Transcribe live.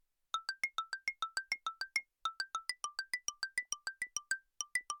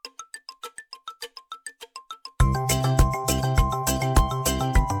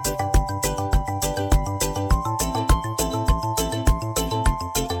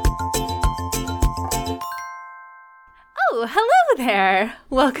Hello there!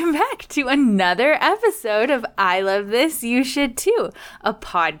 Welcome back to another episode of I Love This, You Should Too, a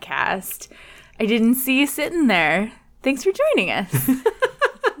podcast. I didn't see you sitting there. Thanks for joining us.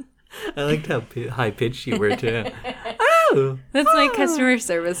 I liked how high-pitched you were, too. Oh! That's my customer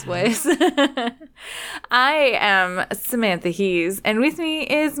service voice. I am Samantha Hees, and with me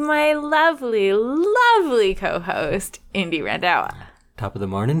is my lovely, lovely co-host, Indy Randawa. Top of the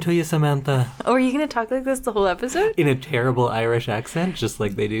morning to you, Samantha. Oh, are you going to talk like this the whole episode? In a terrible Irish accent, just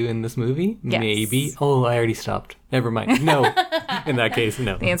like they do in this movie? Yes. Maybe. Oh, I already stopped. Never mind. No. In that case,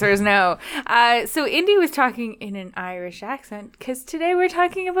 no. The answer is no. So Indy was talking in an Irish accent because today we're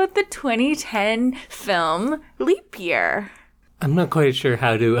talking about the 2010 film Leap Year. I'm not quite sure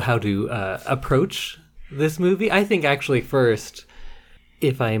how to approach this movie. I think actually first,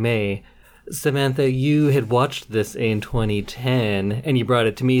 if I may, Samantha, you had watched this in 2010, and you brought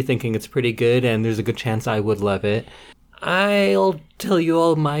it to me thinking it's pretty good, and there's a good chance I would love it. I'll tell you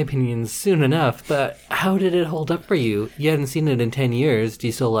all my opinions soon enough, but how did it hold up for you? You hadn't seen it in 10 years. Do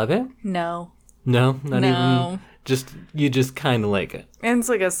you still love it? No. No? Not No. even? You just kind of like it. It's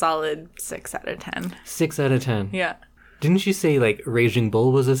like a solid 6 out of 10. 6 out of 10. Yeah. Didn't you say, like, Raging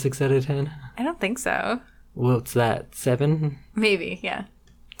Bull was a 6 out of 10? I don't think so. What's that, 7? Maybe, yeah.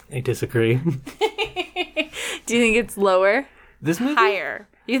 I disagree. Do you think it's lower? This movie? Higher.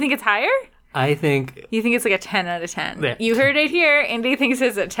 You think it's higher? I think... You think it's like a 10 out of 10. Yeah. You heard it here. Indy thinks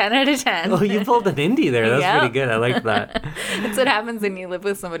it's a 10 out of 10. Oh, you pulled an indie there. That's Yep. pretty good. I like that. That's what happens when you live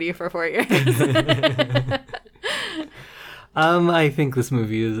with somebody for 4 years. I think this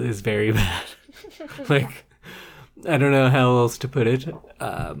movie is very bad. Like, I don't know how else to put it.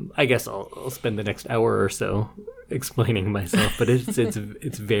 I guess I'll spend the next hour or so explaining myself, but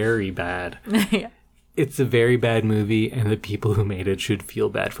it's very bad. Yeah. It's a very bad movie, and the people who made it should feel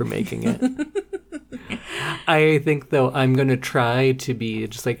bad for making it. I think, though, I'm going to try to be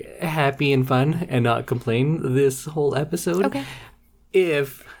just, like, happy and fun and not complain this whole episode. Okay.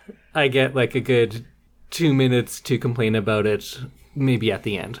 If I get, like, a good 2 minutes to complain about it, maybe at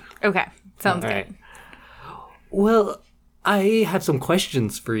the end. Okay. Sounds All good. right. Well, I have some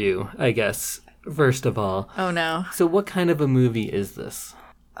questions for you, I guess, first of all. Oh, no. So what kind of a movie is this?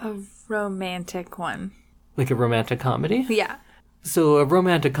 A romantic one. Like a romantic comedy? Yeah. So a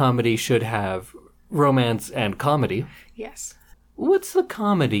romantic comedy should have romance and comedy. Yes. What's the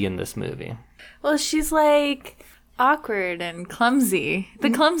comedy in this movie? Well, she's like awkward and clumsy. The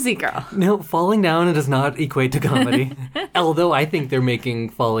clumsy girl. No, falling down does not equate to comedy. Although I think they're making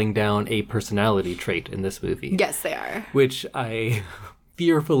falling down a personality trait in this movie. Yes, they are. Which I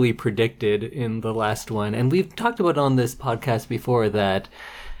fearfully predicted in the last one. And we've talked about on this podcast before that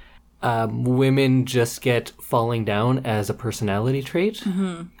women just get falling down as a personality trait.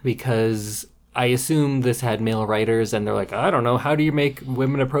 Mm-hmm. Because I assume this had male writers and they're like, I don't know, how do you make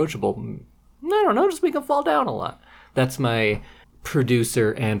women approachable? I don't know, just make them fall down a lot. That's my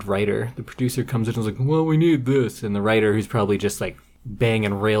producer and writer. The producer comes in and is like, well, we need this. And the writer, who's probably just like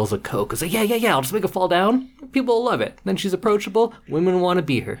banging rails of coke, is like, yeah, I'll just make her fall down. People will love it. Then she's approachable. Women want to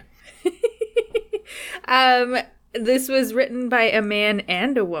be her. This was written by a man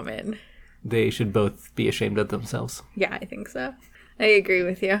and a woman. They should both be ashamed of themselves. Yeah, I think so. I agree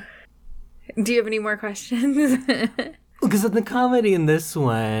with you. Do you have any more questions? Because the comedy in this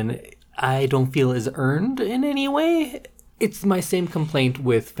one, I don't feel is earned in any way. It's my same complaint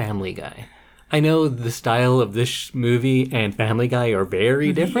with Family Guy. I know the style of this movie and Family Guy are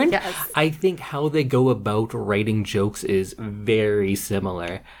very different. Yes. I think how they go about writing jokes is very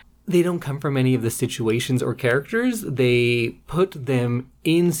similar. They don't come from any of the situations or characters. They put them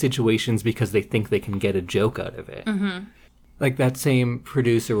in situations because they think they can get a joke out of it. Mm-hmm. Like that same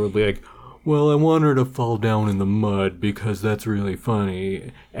producer will be like, well, I want her to fall down in the mud because that's really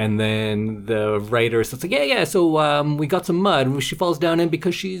funny. And then the writer says, like, yeah, so we got some mud. She falls down in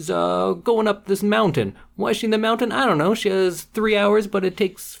because she's going up this mountain. Why is she in the mountain? I don't know. She has 3 hours, but it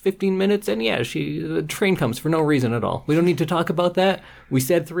takes 15 minutes. And yeah, the train comes for no reason at all. We don't need to talk about that. We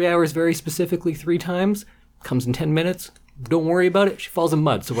said 3 hours very specifically 3 times. Comes in 10 minutes. Don't worry about it. She falls in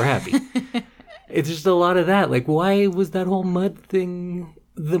mud, so we're happy. It's just a lot of that. Like, why was that whole mud thing...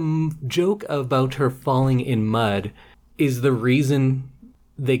 The joke about her falling in mud is the reason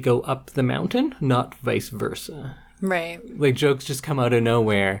they go up the mountain, not vice versa. Right. Like, jokes just come out of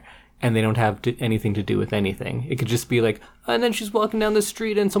nowhere, and they don't have anything to do with anything. It could just be like, and then she's walking down the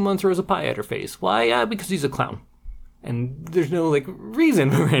street, and someone throws a pie at her face. Why? Because he's a clown. And there's no, like,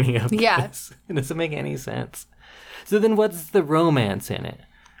 reason for any of this. It doesn't make any sense. So then what's the romance in it?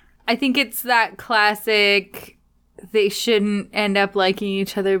 I think it's that classic... They shouldn't end up liking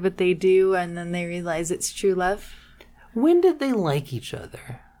each other, but they do, and then they realize it's true love. When did they like each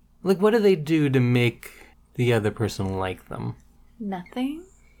other? Like, what do they do to make the other person like them? Nothing.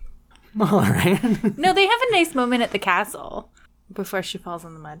 All right. No, they have a nice moment at the castle before she falls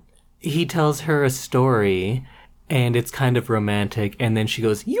in the mud. He tells her a story, and it's kind of romantic, and then she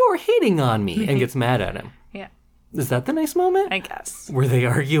goes, "You're hitting on me," and gets mad at him. Yeah, Is that the nice moment? I guess. Where they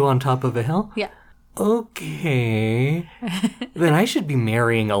argue on top of a hill? Yeah. Okay. Then I should be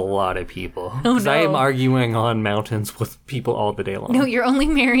marrying a lot of people. Because I am arguing on mountains with people all the day long. No, you're only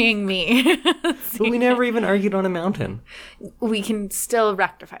marrying me. But we never even argued on a mountain. We can still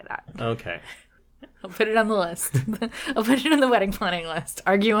rectify that. Okay. I'll put it on the list. I'll put it on the wedding planning list.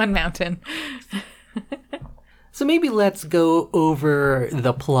 Argue on mountain. So maybe let's go over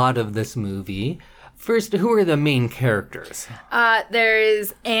the plot of this movie. First, who are the main characters? There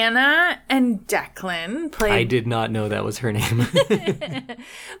is Anna and Declan, I did not know that was her name.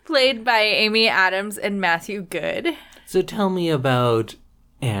 played by Amy Adams and Matthew Good. So tell me about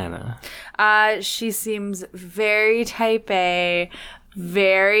Anna. She seems very type A,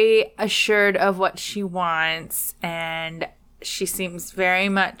 very assured of what she wants, and she seems very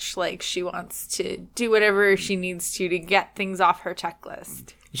much like she wants to do whatever she needs to get things off her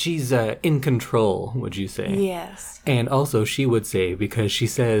checklist. She's in control, would you say? Yes. And also, she would say, because she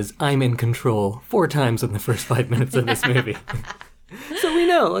says, "I'm in control" 4 times in the first 5 minutes of this movie. So we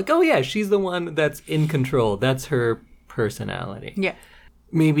know, like, oh yeah, she's the one that's in control. That's her personality. Yeah.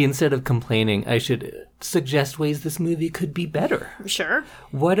 Maybe instead of complaining, I should suggest ways this movie could be better. Sure.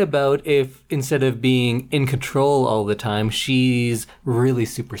 What about if, instead of being in control all the time, she's really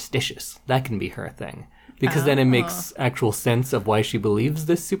superstitious? That can be her thing. Because then it makes actual sense of why she believes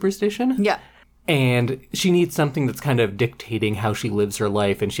this superstition. Yeah. And she needs something that's kind of dictating how she lives her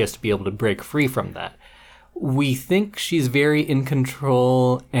life, and she has to be able to break free from that. We think she's very in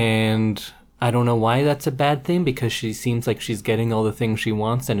control, and I don't know why that's a bad thing, because she seems like she's getting all the things she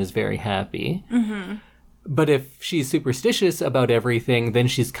wants and is very happy. Mm-hmm. But if she's superstitious about everything, then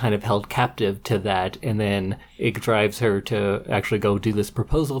she's kind of held captive to that, and then it drives her to actually go do this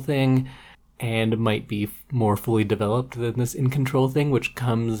proposal thing, and might be more fully developed than this in control thing, which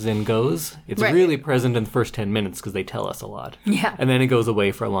comes and goes. It's Right. really present in the first 10 minutes because they tell us a lot. Yeah. And then it goes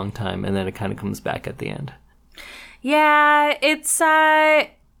away for a long time, and then it kind of comes back at the end. Yeah, it's a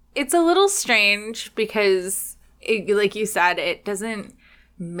little strange because, like you said, it doesn't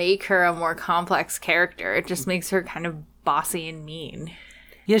make her a more complex character. It just makes her kind of bossy and mean.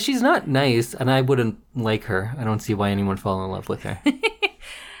 Yeah, she's not nice, and I wouldn't like her. I don't see why anyone would fall in love with her.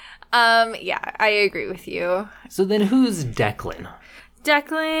 Yeah, I agree with you. So then who's Declan?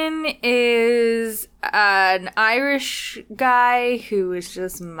 Declan is an Irish guy who is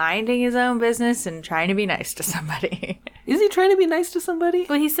just minding his own business and trying to be nice to somebody. Is he trying to be nice to somebody?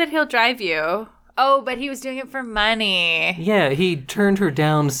 Well, he said he'll drive you. Oh, but he was doing it for money. Yeah, he turned her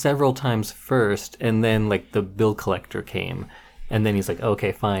down several times first, and then, like, the bill collector came. And then he's like,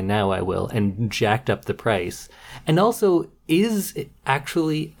 okay, fine, now I will, and jacked up the price. And also is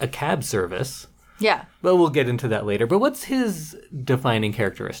actually a cab service. Yeah. But we'll get into that later. But what's his defining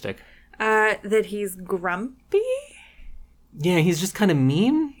characteristic? That he's grumpy? Yeah, he's just kind of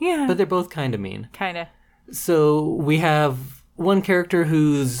mean. Yeah. But they're both kind of mean. Kind of. So we have one character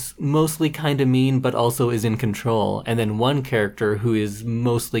who's mostly kind of mean, but also is in control. And then one character who is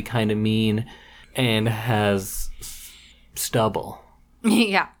mostly kind of mean and has stubble.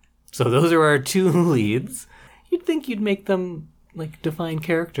 Yeah. So those are our 2 leads. You'd think you'd make them, like, defined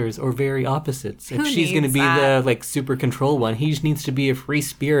characters or very opposites. If Who she's going to needs be that? the, like, super control one, he just needs to be a free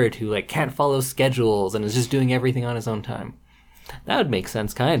spirit who, like, can't follow schedules and is just doing everything on his own time. That would make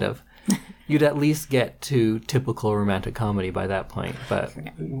sense, kind of. You'd at least get to typical romantic comedy by that point. But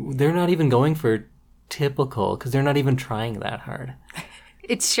they're not even going for typical because they're not even trying that hard.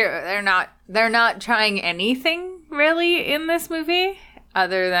 It's true. They're not trying anything really in this movie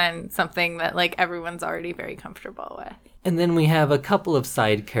other than something that like everyone's already very comfortable with. And then we have a couple of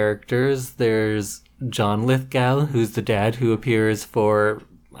side characters. There's John Lithgow, who's the dad who appears for,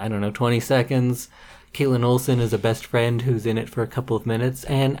 20 seconds. Caitlin Olsen is a best friend who's in it for a couple of minutes.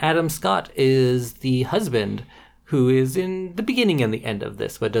 And Adam Scott is the husband who is in the beginning and the end of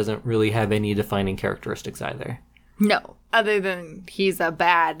this, but doesn't really have any defining characteristics either. No, other than he's a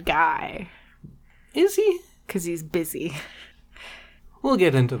bad guy. Is he? Because he's busy. We'll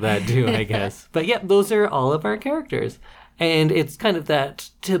get into that too, I guess. But yeah, those are all of our characters. And it's kind of that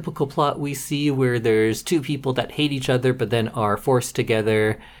typical plot we see where there's 2 people that hate each other but then are forced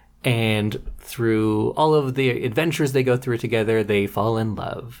together. And through all of the adventures they go through together, they fall in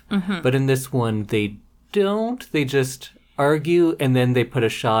love. Mm-hmm. But in this one, they don't. They just argue, and then they put a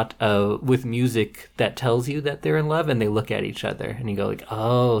shot with music that tells you that they're in love, and they look at each other, and you go like,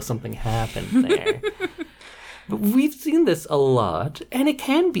 oh, something happened there. But we've seen this a lot, and it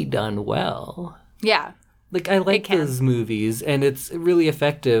can be done well. Yeah. Like, I like those movies, and it's really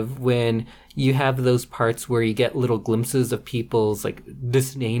effective when you have those parts where you get little glimpses of people's, like,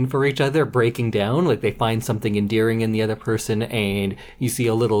 disdain for each other breaking down. Like, they find something endearing in the other person, and you see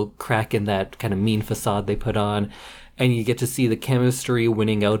a little crack in that kind of mean facade they put on. And you get to see the chemistry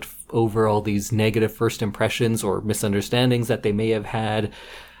winning out over all these negative first impressions or misunderstandings that they may have had.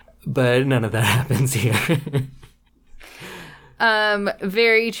 But none of that happens here.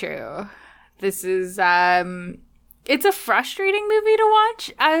 Very true. This is, it's a frustrating movie to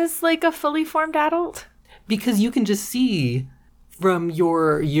watch as, like, a fully formed adult. Because you can just see from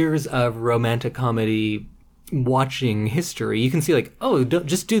your years of romantic comedy watching history, you can see, like, oh,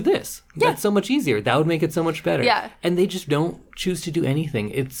 just do this. Yeah. That's so much easier. That would make it so much better. Yeah. And they just don't choose to do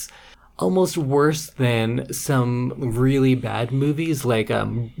anything. It's almost worse than some really bad movies. Like,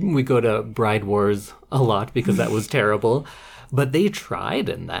 we go to Bride Wars a lot because that was terrible. But they tried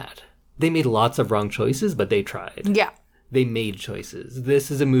in that. They made lots of wrong choices, but they tried. Yeah. They made choices. This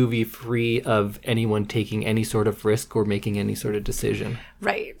is a movie free of anyone taking any sort of risk or making any sort of decision.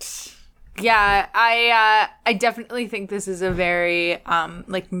 Right. Yeah, I definitely think this is a very,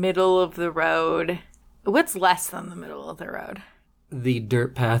 like, middle of the road. What's less than the middle of the road? The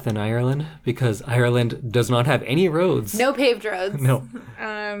dirt path in Ireland, because Ireland does not have any roads. No paved roads. No.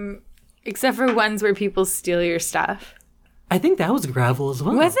 Except for ones where people steal your stuff. I think that was gravel as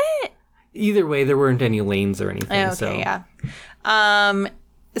well. Was it? Either way, there weren't any lanes or anything. Okay, so. Yeah.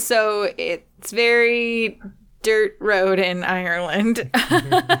 So it's very dirt road in Ireland.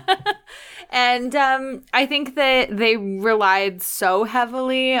 And I think that they relied so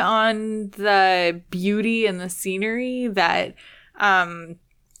heavily on the beauty and the scenery that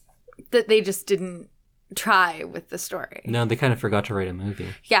that they just didn't try with the story. No, they kind of forgot to write a movie.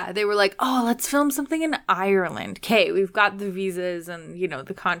 Yeah, they were like, oh, let's film something in Ireland. Okay, we've got the visas and, you know,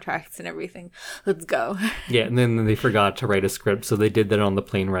 the contracts and everything. Let's go. Yeah, and then they forgot to write a script, so they did that on the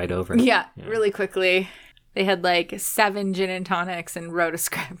plane ride over. Yeah, really quickly. They had like 7 gin and tonics and wrote a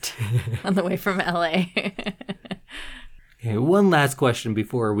script on the way from LA. Okay, one last question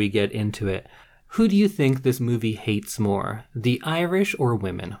before we get into it. Who do you think this movie hates more, the Irish or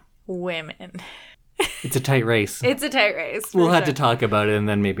women? Women. It's a tight race. It's a tight race. We'll have to talk about it, and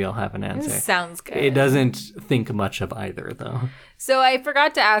then maybe I'll have an answer. Sounds good. It doesn't think much of either, though. So I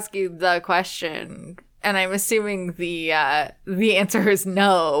forgot to ask you the question, and I'm assuming the answer is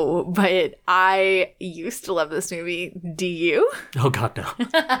no, but I used to love this movie. Do you? Oh, God, no.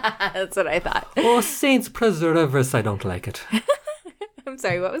 That's what I thought. Oh, saints preserve us, I don't like it. I'm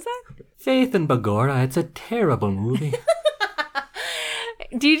sorry, what was that? Faith and Begorra, it's a terrible movie.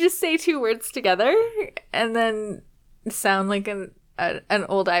 Do you just say 2 words together and then sound like an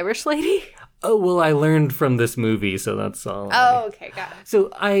old Irish lady? Oh, well, I learned from this movie, so that's all. Oh, okay, got it. So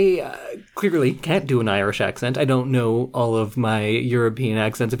I clearly can't do an Irish accent. I don't know all of my European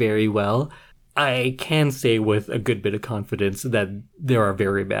accents very well. I can say with a good bit of confidence that there are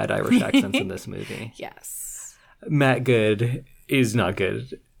very bad Irish accents in this movie. Yes. Matt Good is not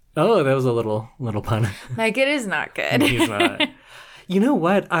good. Oh, that was a little pun. Matt Good is not good. He's not. You know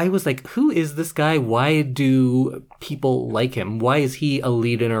what? I was like, who is this guy? Why do people like him? Why is he a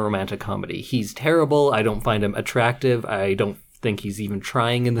lead in a romantic comedy? He's terrible. I don't find him attractive. I don't think he's even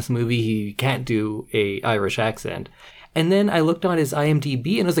trying in this movie. He can't do a Irish accent. And then I looked on his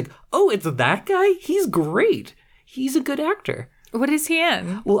IMDb and I was like, oh, it's that guy? He's great. He's a good actor. What is he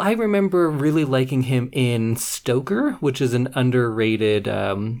in? Well, I remember really liking him in Stoker, which is an underrated,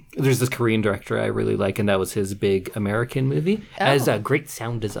 there's this Korean director I really like, and that was his big American movie. Oh. Has a great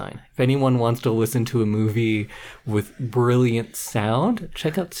sound design. If anyone wants to listen to a movie with brilliant sound,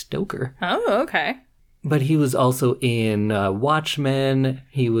 check out Stoker. Oh, okay. But he was also in Watchmen.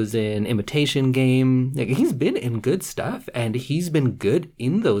 He was in Imitation Game. Like, he's been in good stuff, and he's been good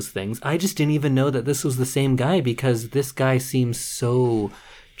in those things. I just didn't even know that this was the same guy because this guy seems so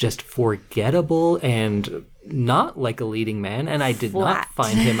just forgettable and not like a leading man, and I did not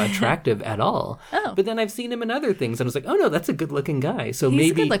find him attractive at all. Oh. But then I've seen him in other things, and I was like, oh no, that's a good-looking guy. So He's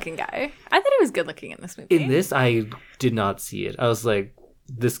maybe a good-looking guy. I thought he was good-looking in this movie. in this, I did not see it. I was like,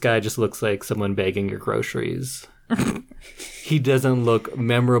 this guy just looks like someone bagging your groceries. He doesn't look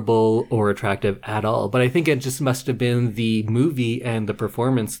memorable or attractive at all. But I think it just must have been the movie and the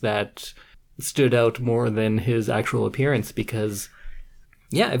performance that stood out more than his actual appearance because,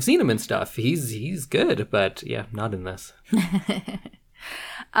 yeah, I've seen him in stuff. He's good, but yeah, not in this.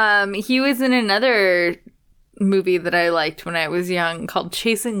 He was in another movie that I liked when I was young called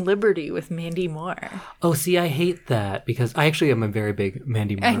Chasing Liberty with Mandy Moore. Oh, see, I hate that because I actually am a very big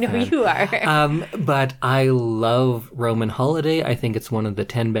Mandy Moore I know fan. you are. But I love Roman Holiday. I think it's one of the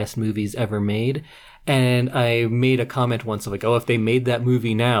 10 best movies ever made. And I made a comment once of like, oh, if they made that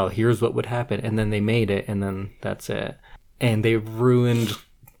movie now, here's what would happen. And then they made it, and then that's it. And they ruined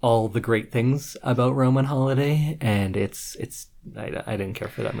all the great things about Roman Holiday, and I didn't care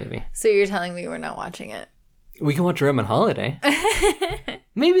for that movie. So you're telling me we're not watching it? We can watch Roman Holiday.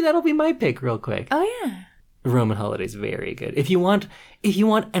 Maybe that'll be my pick real quick. Oh yeah. Roman Holiday's very good. If you want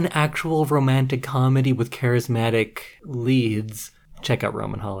an actual romantic comedy with charismatic leads, check out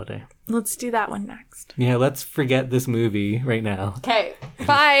Roman Holiday. Let's do that one next. Yeah, let's forget this movie right now. Okay.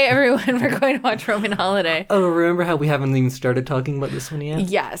 Bye, everyone. We're going to watch Roman Holiday. Oh, remember how we haven't even started talking about this one yet?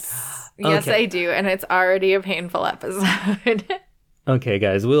 Yes. Yes, Okay. I do. And it's already a painful episode. Okay,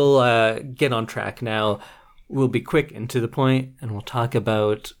 guys, we'll get on track now. We'll be quick and to the point, and we'll talk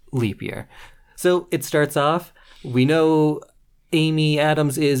about Leap Year. So it starts off, we know Amy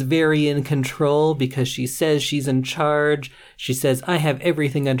Adams is very in control because she says she's in charge. She says, I have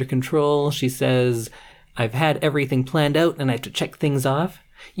everything under control. She says, I've had everything planned out and I have to check things off.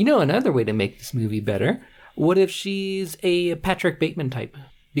 You know, another way to make this movie better, what if she's a Patrick Bateman type?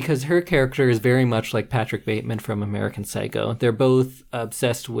 Because her character is very much like Patrick Bateman from American Psycho. They're both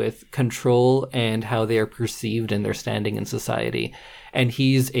obsessed with control and how they are perceived and their standing in society. And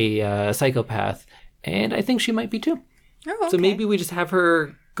he's a psychopath, and I think she might be too. Oh, okay. So maybe we just have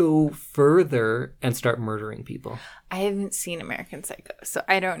her go further and start murdering people. I haven't seen American Psycho, so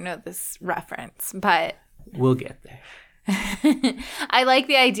I don't know this reference, but We'll get there. I like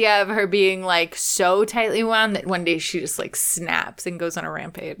the idea of her being like so tightly wound that one day she just like snaps and goes on a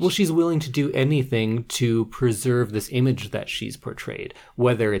rampage. Well, she's willing to do anything to preserve this image that she's portrayed,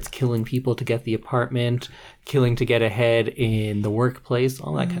 whether it's killing people to get the apartment, killing to get ahead in the workplace,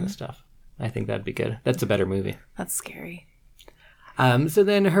 all that kind of stuff. I think that'd be good. That's a better movie. That's scary. So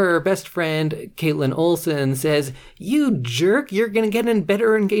then her best friend, Caitlin Olsen, says, you jerk, you're going to get a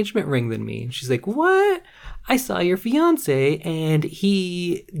better engagement ring than me. And she's like, what? I saw your fiance and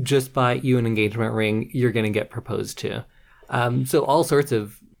he just bought you an engagement ring. You're going to get proposed to. So all sorts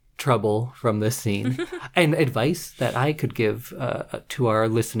of trouble from this scene. And advice that I could give to our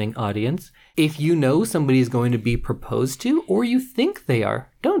listening audience. If you know somebody's going to be proposed to or you think they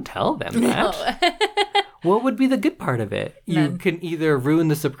are, don't tell them that. What would be the good part of it? None. You can either ruin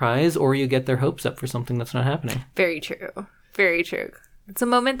the surprise or you get their hopes up for something that's not happening. Very true. Very true. It's a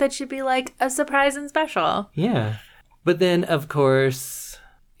moment that should be like a surprise and special. Yeah. But then, of course,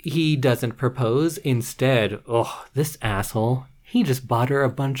 he doesn't propose. Instead, this asshole, he just bought her a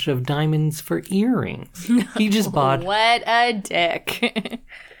bunch of diamonds for earrings. He just bought... What a dick.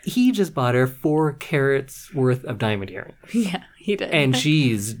 He just bought her 4 carats worth of diamond earrings. Yeah, he did. And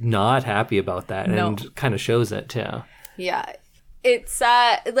she's not happy about that No. and kind of shows it too. Yeah. It's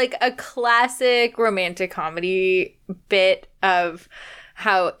like a classic romantic comedy bit of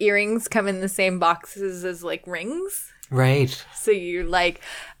how earrings come in the same boxes as like rings. Right. So you're like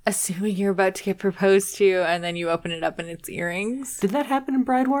assuming you're about to get proposed to and then you open it up and it's earrings. Did that happen in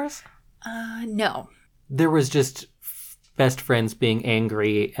Bride Wars? No. There was just best friends being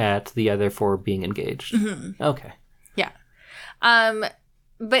angry at the other for being engaged. Mm-hmm. Okay. Yeah.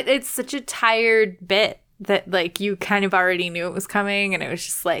 But it's such a tired bit that like you kind of already knew it was coming and it was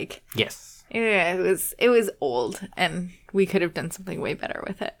just like Yes. yeah, it was old and we could have done something way better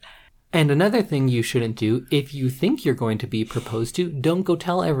with it. And another thing you shouldn't do, if you think you're going to be proposed to, don't go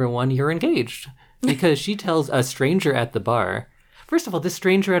tell everyone you're engaged. Because she tells a stranger at the bar. First of all, this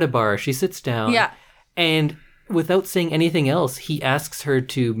stranger at a bar, she sits down. Yeah. And without saying anything else, he asks her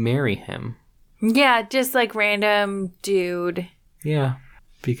to marry him. Yeah, just like random dude. Yeah.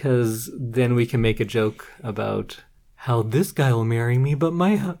 Because then we can make a joke about how this guy will marry me, but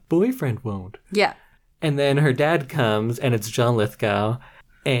my boyfriend won't. Yeah. And then her dad comes, and it's John Lithgow,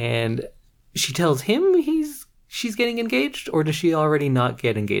 and she tells him she's getting engaged, or does she already not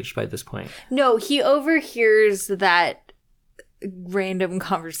get engaged by this point? No, he overhears that random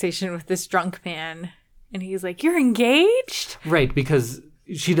conversation with this drunk man, and he's like, "You're engaged?" Right, because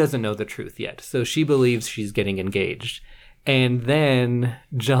she doesn't know the truth yet, so she believes she's getting engaged. And then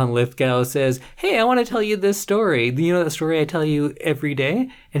John Lithgow says, hey, I want to tell you this story. You know that story I tell you every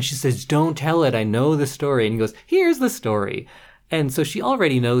day? And she says, don't tell it. I know the story. And he goes, here's the story. And so she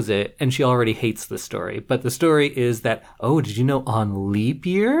already knows it, and she already hates the story. But the story is that, oh, did you know on leap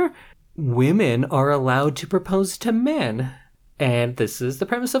year, women are allowed to propose to men? And this is the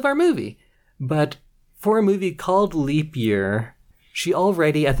premise of our movie. But for a movie called Leap Year, She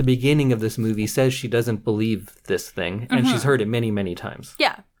already, at the beginning of this movie, says she doesn't believe this thing, and she's heard it many, many times.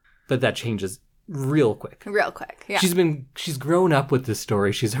 Yeah. But that changes real quick. Real quick. Yeah. She's grown up with this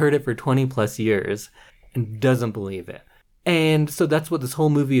story. She's heard it for 20 plus years and doesn't believe it. And so that's what this whole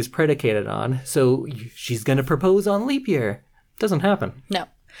movie is predicated on. So she's going to propose on leap year. Doesn't happen. No.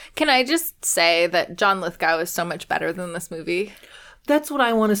 Can I just say that John Lithgow is so much better than this movie? That's what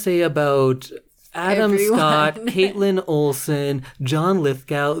I want to say about Adam Everyone. Scott, Caitlin Olsen, John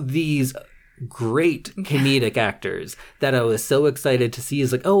Lithgow, these great comedic actors that I was so excited to see.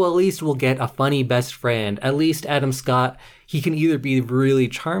 Is like, oh, at least we'll get a funny best friend. At least Adam Scott, he can either be really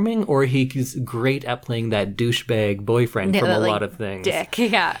charming or he's great at playing that douchebag boyfriend from a lot of things. Dick,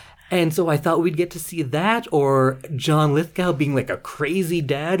 yeah. And so I thought we'd get to see that, or John Lithgow being like a crazy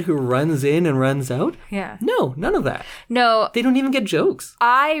dad who runs in and runs out. Yeah. No, none of that. No, They don't even get jokes.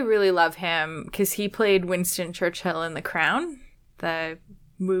 I really love him because he played Winston Churchill in The Crown, the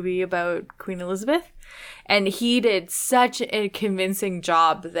movie about Queen Elizabeth. And he did such a convincing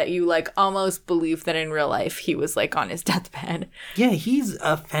job that you like almost believe that in real life he was like on his deathbed. Yeah, he's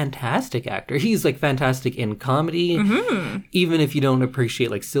a fantastic actor. He's like fantastic in comedy. Even if you don't appreciate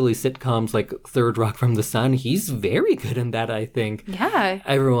like silly sitcoms like Third Rock from the Sun, he's very good in that, I think. Yeah.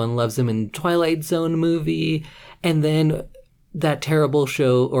 Everyone loves him in Twilight Zone movie. And then that terrible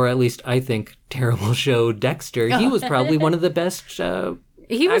show, or at least I think terrible show, Dexter, he was probably one of the best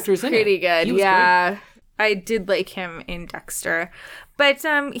He was actors in it. pretty good. He was Yeah. I did like him in Dexter. But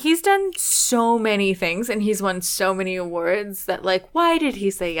he's done so many things and he's won so many awards that like, why did he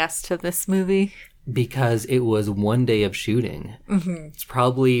say yes to this movie? Because it was one day of shooting. It's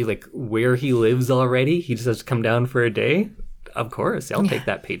probably like where he lives already. He just has to come down for a day. Of course, I'll take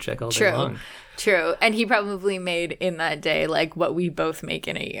that paycheck all day long. True. And he probably made in that day like what we both make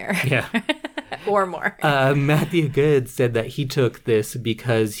in a year. Yeah. Or more. Matthew Good said that he took this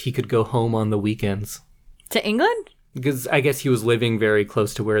because he could go home on the weekends. To England? Because I guess he was living very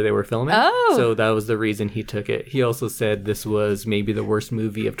close to where they were filming. Oh. So that was the reason he took it. He also said this was maybe the worst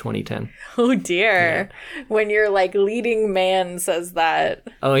movie of 2010. Oh dear. Yeah. When your like leading man says that.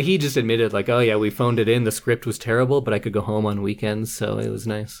 Oh, he just admitted like, oh yeah, we phoned it in. The script was terrible, but I could go home on weekends, so it was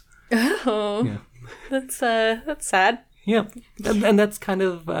nice. Oh. Yeah. That's sad. Yeah. And that's kind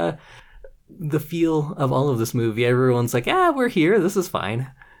of the feel of all of this movie. Everyone's like, we're here. This is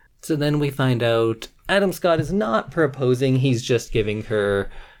fine. So then we find out Adam Scott is not proposing. He's just giving her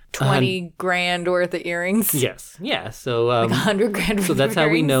 20 grand worth of earrings. Yes. Yeah. So like 100 grand worth so that's of how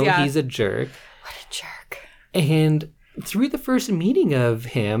earrings? we know Yeah. he's a jerk. What a jerk. And through the first meeting of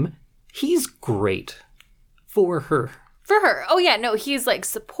him, he's great for her. For her. Oh yeah, no, he's like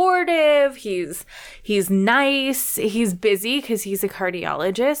supportive, he's nice, he's busy because he's a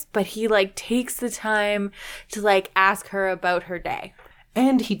cardiologist, but he like takes the time to like ask her about her day.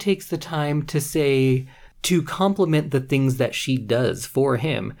 And he takes the time to compliment the things that she does for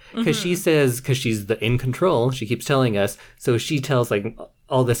him. Because she says, because she's in control, she keeps telling us, so she tells like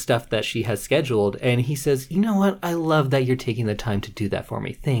all the stuff that she has scheduled. And he says, you know what? I love that you're taking the time to do that for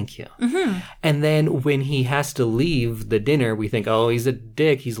me. Thank you. And then when he has to leave the dinner, we think, oh, he's a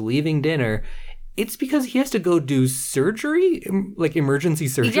dick. He's leaving dinner. It's because he has to go do surgery, like emergency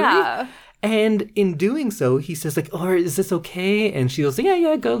surgery. Yeah. And in doing so, he says like, oh, is this okay? And she goes,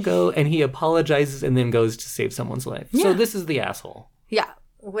 yeah, go. And he apologizes and then goes to save someone's life. Yeah. So this is the asshole. Yeah.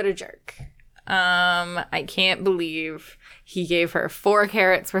 What a jerk. I can't believe he gave her 4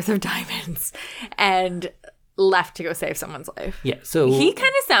 carats worth of diamonds and left to go save someone's life. Yeah. So he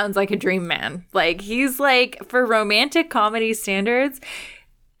kind of sounds like a dream man. Like he's like, for romantic comedy standards,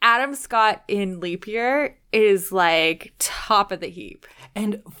 Adam Scott in Leap Year is like top of the heap.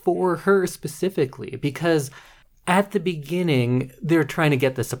 And for her specifically, because at the beginning, they're trying to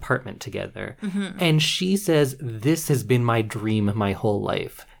get this apartment together. And she says, this has been my dream my whole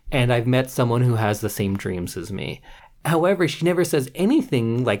life. And I've met someone who has the same dreams as me. However, she never says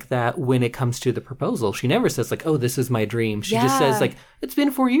anything like that when it comes to the proposal. She never says like, oh, this is my dream. She just says like, it's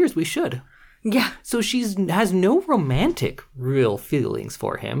been 4 years. We should. Yeah. So has no romantic real feelings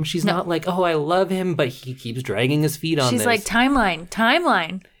for him. She's not like, oh, I love him, but he keeps dragging his feet on this. She's like,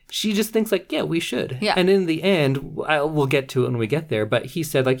 timeline. She just thinks like, yeah, we should. Yeah. And in the end, we'll get to it when we get there, but he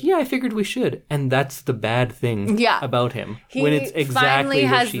said like, yeah, I figured we should. And that's the bad thing about him. When it's exactly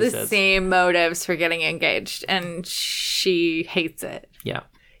what she says. He finally has the same motives for getting engaged, and she hates it. Yeah.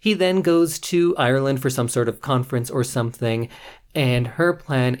 He then goes to Ireland for some sort of conference or something, and her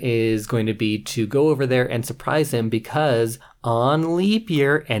plan is going to be to go over there and surprise him because on leap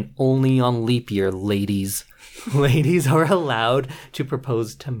year, and only on leap year, ladies are allowed to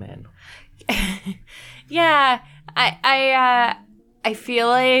propose to men. Yeah, I feel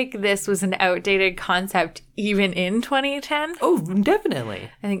like this was an outdated concept even in 2010. Oh, definitely.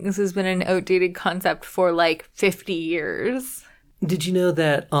 I think this has been an outdated concept for like 50 years. Did you know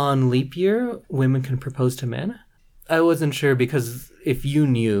that on leap year, women can propose to men? I wasn't sure because if you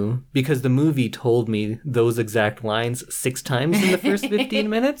knew, because the movie told me those exact lines 6 times in the first 15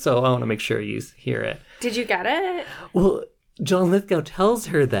 minutes, so I want to make sure you hear it. Did you get it? Well, John Lithgow tells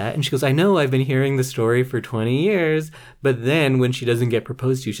her that, and she goes, I know, I've been hearing the story for 20 years, but then when she doesn't get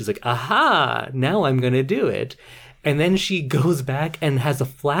proposed to, she's like, aha, now I'm going to do it. And then she goes back and has a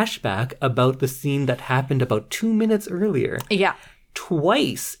flashback about the scene that happened about 2 minutes earlier. Yeah.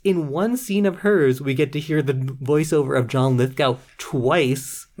 Twice in one scene of hers, we get to hear the voiceover of John Lithgow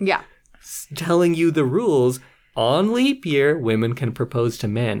twice. Yeah. Telling you the rules. On leap year, women can propose to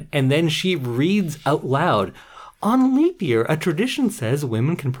men. And then she reads out loud, on leap year, a tradition says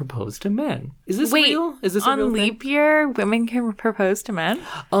women can propose to men. Is this real? Is this a real on leap year, women can propose to men?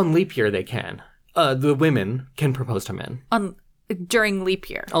 On leap year, they can. The women can propose to men. During leap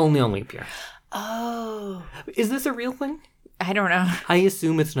year? Only on leap year. Oh. Is this a real thing? I don't know. I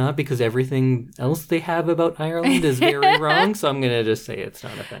assume it's not because everything else they have about Ireland is very wrong, so I'm going to just say it's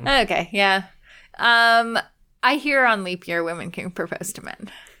not a thing. Okay, yeah. I hear on leap year women can propose to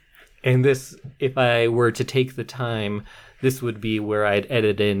men. And this, if I were to take the time, this would be where I'd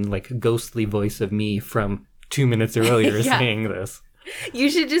edit in like a ghostly voice of me from 2 minutes earlier Yeah. saying this. You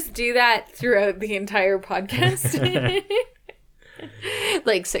should just do that throughout the entire podcast.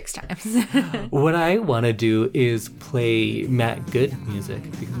 Like 6 times. What I want to do is play Matt Good music,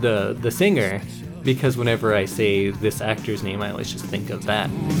 the singer, because whenever I say this actor's name, I always just think of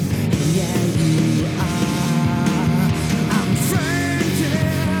that.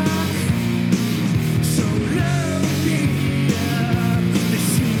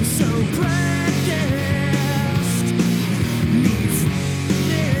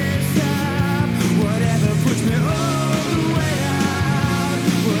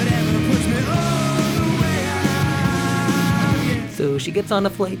 So she gets on a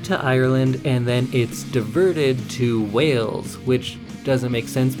flight to Ireland, and then it's diverted to Wales, which doesn't make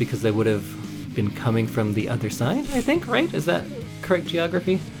sense because they would have been coming from the other side, I think, right? Is that correct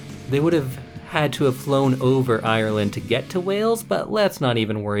geography? They would have had to have flown over Ireland to get to Wales, but let's not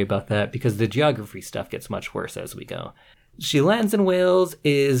even worry about that because the geography stuff gets much worse as we go. She lands in Wales,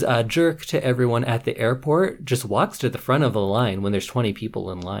 is a jerk to everyone at the airport, just walks to the front of the line when there's 20 people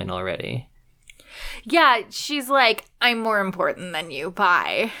in line already. Yeah, she's like, I'm more important than you.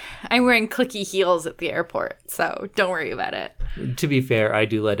 Bye. I'm wearing clicky heels at the airport, so don't worry about it. To be fair, I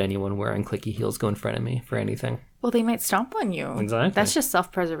do let anyone wearing clicky heels go in front of me for anything. Well, they might stomp on you. Exactly. That's just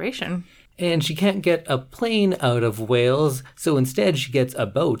self-preservation. And she can't get a plane out of Wales, so instead she gets a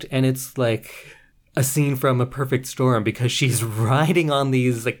boat, and it's like a scene from A Perfect Storm because she's riding on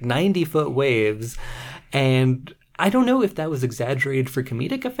these like 90-foot waves, and I don't know if that was exaggerated for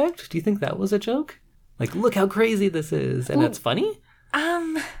comedic effect. Do you think that was a joke? Like, look how crazy this is, and that's funny?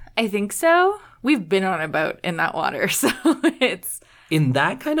 I think so. We've been on a boat in that water, so it's... In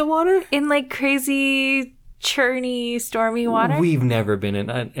that kind of water? In, like, crazy, churny, stormy water? We've never been in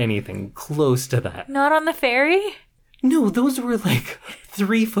anything close to that. Not on the ferry? No, those were like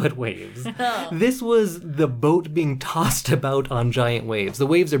 3-foot waves. Oh. This was the boat being tossed about on giant waves. The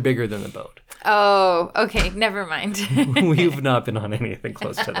waves are bigger than the boat. Oh, okay, never mind. We've not been on anything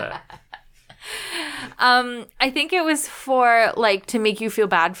close to that. I think it was for, like, to make you feel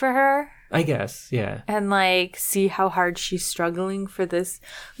bad for her. I guess, yeah. And, like, see how hard she's struggling for this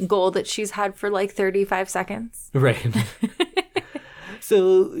goal that she's had for, like, 35 seconds. Right.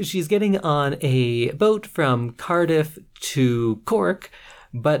 So she's getting on a boat from Cardiff to Cork,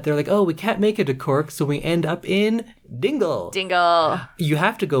 but they're like, oh, we can't make it to Cork, so we end up in Dingle. Dingle. You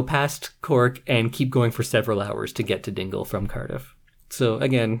have to go past Cork and keep going for several hours to get to Dingle from Cardiff. So,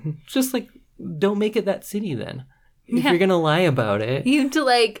 again, just, like, don't make it that city then. If you're going to lie about it. You have to,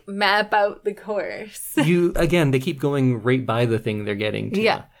 like, map out the course. Again, they keep going right by the thing they're getting to.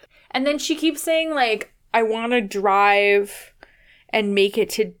 Yeah. And then she keeps saying, like, I want to drive and make it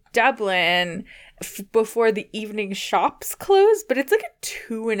to Dublin before the evening shops close. But it's like a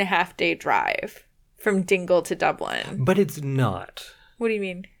 2.5-day drive from Dingle to Dublin. But it's not. What do you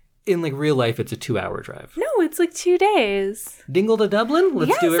mean? In, like, real life, it's a 2-hour drive. No, it's like 2 days. Dingle to Dublin?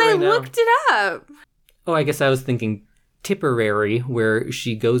 Let's do it right now. Yes, I looked it up. Oh, I guess I was thinking Tipperary, where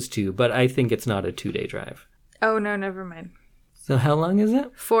she goes to, but I think it's not a 2-day drive. Oh, no, never mind. So how long is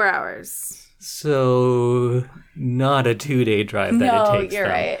it? 4 hours. So not a 2-day drive that it takes. No, you're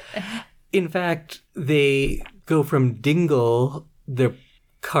them. right. In fact, they go from Dingle, the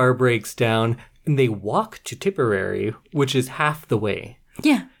car breaks down, And they walk to Tipperary, which is half the way.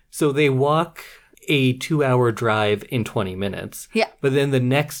 Yeah. So they walk a 2-hour drive in 20 minutes. Yeah. But then the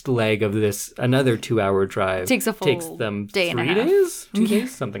next leg of this, another 2-hour drive, Takes them day 3 and a half. Days? 2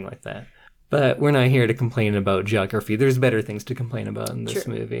 days? Something like that. But we're not here to complain about geography. There's better things to complain about in this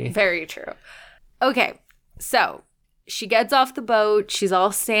movie. Very true. Okay, so she gets off the boat. She's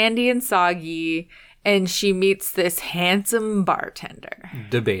all sandy and soggy. And she meets this handsome bartender.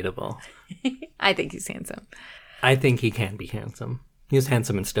 Debatable. I think he's handsome. I think he can be handsome. He was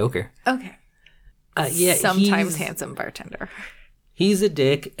handsome in Stoker. Okay. Yeah, sometimes handsome bartender. He's a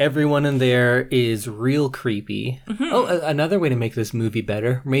dick. Everyone in there is real creepy. Mm-hmm. Oh, another way to make this movie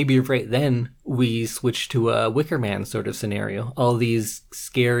better. Maybe right then we switch to a Wicker Man sort of scenario. All these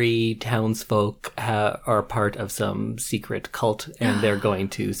scary townsfolk are part of some secret cult and they're going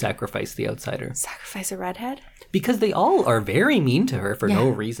to sacrifice the outsider. Sacrifice a redhead? Because they all are very mean to her for no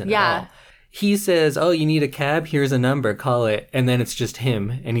reason at all. He says, oh, you need a cab? Here's a number. Call it. And then it's just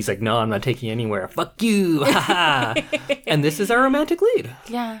him. And he's like, no, I'm not taking you anywhere. Fuck you. Ha ha. And this is our romantic lead.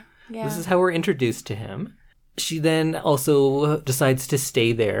 Yeah. This is how we're introduced to him. She then also decides to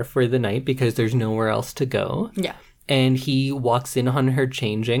stay there for the night because there's nowhere else to go. Yeah. And he walks in on her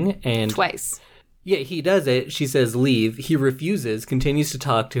changing. And twice. Yeah, he does it. She says, leave. He refuses, continues to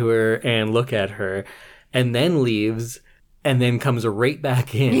talk to her and look at her, and then leaves. And then comes right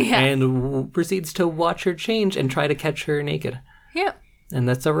back in and proceeds to watch her change and try to catch her naked. Yeah. And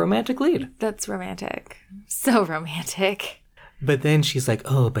that's a romantic lead. That's romantic. So romantic. But then she's like,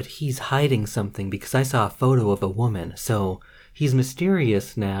 oh, but he's hiding something because I saw a photo of a woman. So he's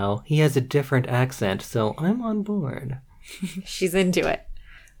mysterious now. He has a different accent. So I'm on board. She's into it,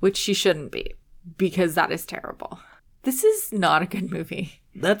 which she shouldn't be because that is terrible. This is not a good movie.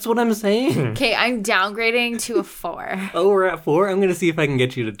 That's what I'm saying. Okay, I'm downgrading to a 4. Oh, we're at 4? I'm going to see if I can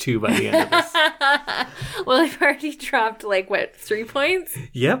get you to 2 by the end of this. Well, I've already dropped, 3 points?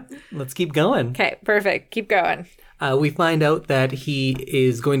 Yep. Let's keep going. Okay, perfect. Keep going. We find out that he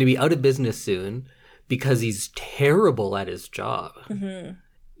is going to be out of business soon because he's terrible at his job. Mm-hmm.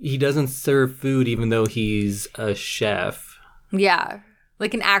 He doesn't serve food even though he's a chef. Yeah,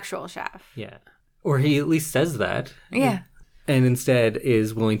 like an actual chef. Yeah. Or he at least says that. Yeah. And instead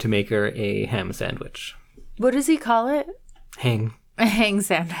is willing to make her a ham sandwich. What does he call it? Hang. A hang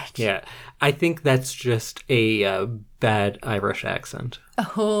sandwich. Yeah. I think that's just a bad Irish accent.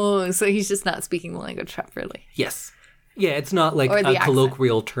 Oh, so he's just not speaking the language properly. Yes. Yeah, it's not like a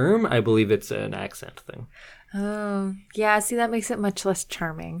colloquial term. I believe it's an accent thing. Oh, yeah. See, that makes it much less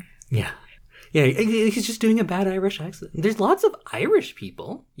charming. Yeah. Yeah, he's just doing a bad Irish accent. There's lots of Irish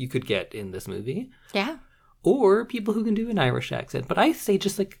people you could get in this movie. Yeah. Or people who can do an Irish accent. But I say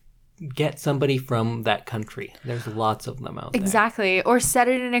just get somebody from that country. There's lots of them out there. Exactly. Or set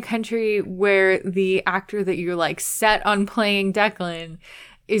it in a country where the actor that you're set on playing Declan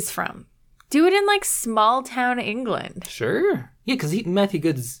is from. Do it in small town England. Sure. Yeah, because Matthew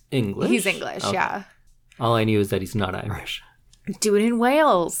Good's English. He's English, okay. Yeah. All I knew is that he's not Irish. Do it in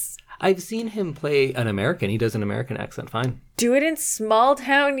Wales. I've seen him play an American. He does an American accent fine. Do it in small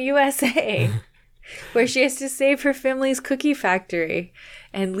town USA, where she has to save her family's cookie factory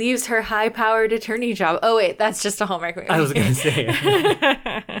and leaves her high-powered attorney job. Oh, wait, that's just a Hallmark movie. I was going to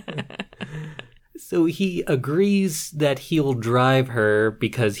say. So he agrees that he'll drive her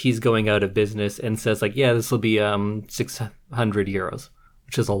because he's going out of business and says, yeah, this will be 600 euros,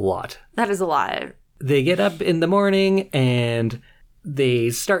 which is a lot. That is a lot. They get up in the morning and they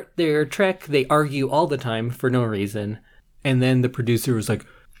start their trek. They argue all the time for no reason. And then the producer was like,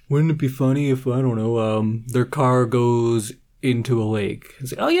 wouldn't it be funny if, I don't know, their car goes into a lake?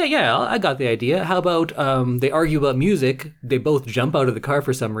 It's like, oh, yeah, I got the idea. How about they argue about music. They both jump out of the car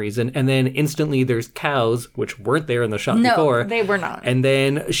for some reason. And then instantly there's cows, which weren't there in the shot before. No, they were not. And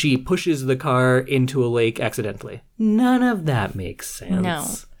then she pushes the car into a lake accidentally. None of that makes sense. No.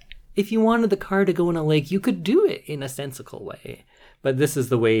 If you wanted the car to go in a lake, you could do it in a sensical way. But this is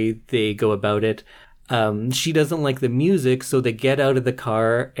the way they go about it. She doesn't like the music, so they get out of the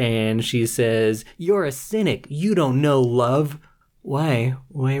car and she says, you're a cynic. You don't know love. Why?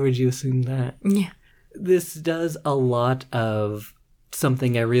 Why would you assume that? Yeah. This does a lot of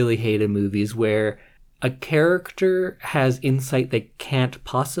something I really hate in movies where a character has insight they can't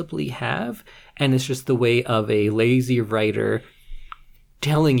possibly have, and it's just the way of a lazy writer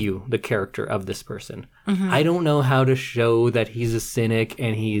telling you the character of this person. Mm-hmm. I don't know how to show that he's a cynic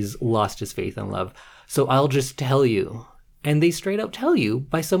and he's lost his faith in love. So I'll just tell you. And they straight out tell you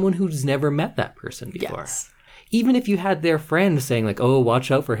by someone who's never met that person before. Yes. Even if you had their friend saying oh,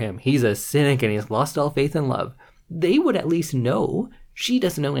 watch out for him. He's a cynic and he's lost all faith in love. They would at least know she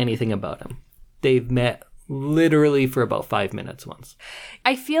doesn't know anything about him. They've met literally for about 5 minutes once.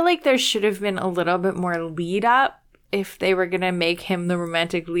 I feel like there should have been a little bit more lead up if they were going to make him the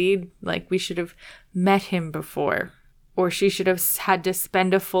romantic lead. Like, we should have met him before. Or she should have had to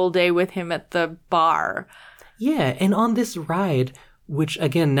spend a full day with him at the bar. Yeah, and on this ride, which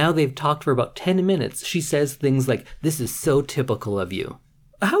again, now they've talked for about 10 minutes, she says things like, "This is so typical of you."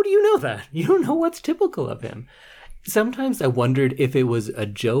 How do you know that? You don't know what's typical of him. Sometimes I wondered if it was a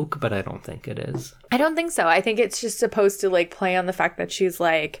joke, but I don't think it is. I don't think so. I think it's just supposed to like play on the fact that she's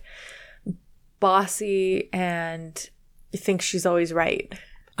like bossy and you think she's always right.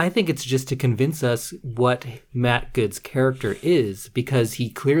 I think it's just to convince us what Matt Good's character is, because he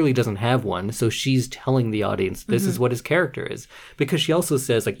clearly doesn't have one. So she's telling the audience this is what his character is. Because she also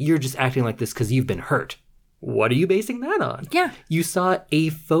says, like, you're just acting like this because you've been hurt. What are you basing that on? Yeah. You saw a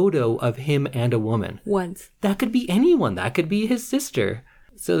photo of him and a woman. Once. That could be anyone. That could be his sister.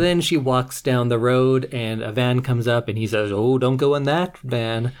 So then she walks down the road and a van comes up and he says, "Oh, don't go in that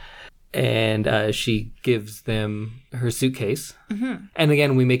van." And she gives them her suitcase. Mm-hmm. And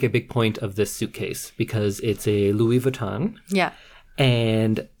again, we make a big point of this suitcase because it's a Louis Vuitton. Yeah.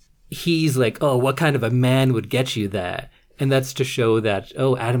 And he's like, "Oh, what kind of a man would get you that?" And that's to show that,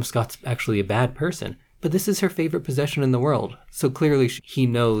 oh, Adam Scott's actually a bad person. But this is her favorite possession in the world. So clearly he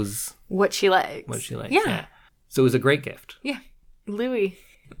knows what she likes. Yeah. So it was a great gift. Yeah. Louis.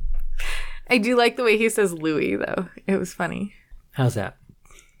 I do like the way he says Louis, though. It was funny. How's that?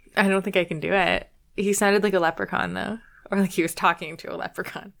 I don't think I can do it. He sounded like a leprechaun, though. Or like he was talking to a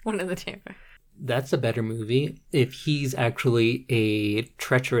leprechaun. One of the two. That's a better movie if he's actually a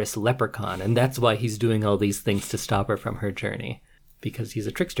treacherous leprechaun. And that's why he's doing all these things to stop her from her journey. Because he's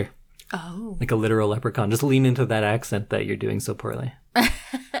a trickster. Oh. Like a literal leprechaun. Just lean into that accent that you're doing so poorly.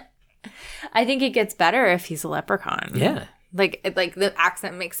 I think it gets better if he's a leprechaun. Yeah. Like the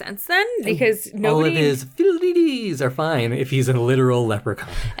accent makes sense then, because nobody... All of his fiddle-dee-dees are fine if he's a literal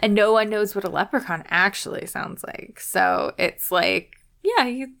leprechaun. And no one knows what a leprechaun actually sounds like. So it's like,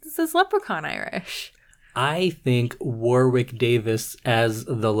 yeah, this is leprechaun Irish. I think Warwick Davis as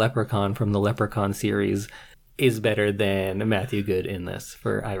the leprechaun from the Leprechaun series is better than Matthew Good in this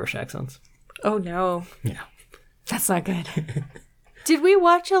for Irish accents. Oh, no. Yeah. That's not good. Did we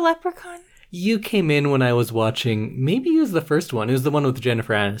watch a Leprechaun? You came in when I was watching, maybe it was the first one. It was the one with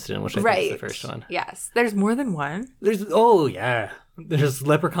Jennifer Aniston, which I think is the first one. Yes. There's more than one? There's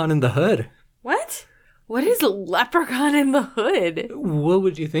Leprechaun in the Hood. What? What is Leprechaun in the Hood? What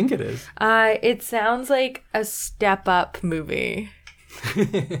would you think it is? It sounds like a Step Up movie.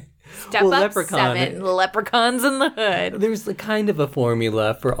 Step Up Leprechaun. 7, Leprechauns in the Hood. There's a kind of a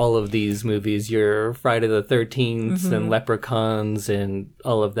formula for all of these movies. Your Friday the 13th and Leprechauns and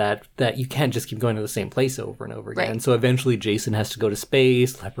all of that you can't just keep going to the same place over and over again. Right. So eventually Jason has to go to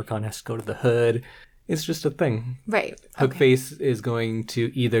space, Leprechaun has to go to the Hood. It's just a thing. Right. Hookface is going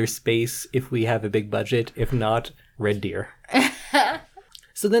to either space if we have a big budget. If not, Red Deer.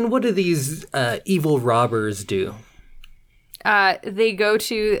 So then what do these evil robbers do? They go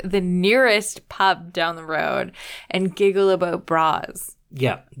to the nearest pub down the road and giggle about bras.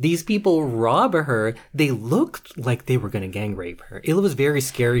 Yeah, these people rob her. They looked like they were going to gang rape her. It was very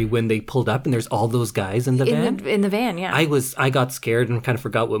scary when they pulled up and there's all those guys in the van. In the van, yeah. I got scared and kind of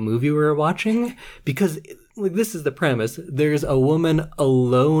forgot what movie we were watching because like this is the premise. There's a woman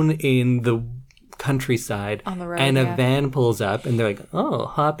alone in the countryside on the road, and a van pulls up and they're like, "Oh,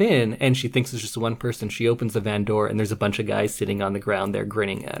 hop in." And she thinks it's just one person. She opens the van door and there's a bunch of guys sitting on the ground there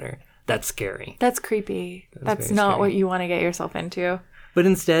grinning at her. That's scary. That's creepy. That's scary. not what you want to get yourself into. But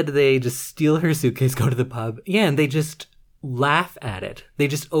instead, they just steal her suitcase, go to the pub. Yeah, and they just laugh at it. They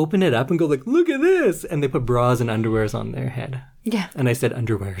just open it up and go like, "Look at this!" And they put bras and underwears on their head. Yeah. And I said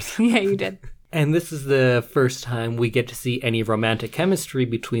underwears. Yeah, you did. And this is the first time we get to see any romantic chemistry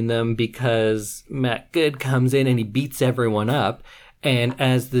between them because Matt Good comes in and he beats everyone up. And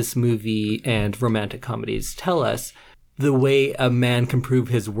as this movie and romantic comedies tell us, the way a man can prove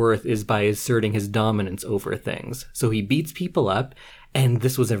his worth is by asserting his dominance over things. So he beats people up. And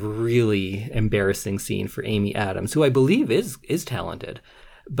this was a really embarrassing scene for Amy Adams, who I believe is talented.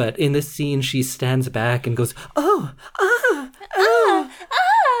 But in this scene, she stands back and goes, "Oh,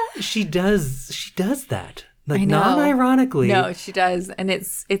 She does that. Like, non-ironically. No, she does. And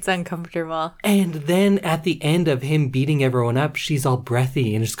it's uncomfortable. And then at the end of him beating everyone up, she's all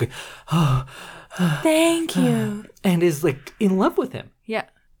breathy and just going, "Oh, thank you." And is like in love with him. Yeah.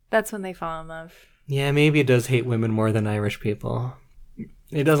 That's when they fall in love. Yeah, maybe it does hate women more than Irish people.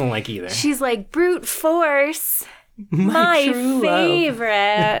 It doesn't like either. She's like, "Brute force. My My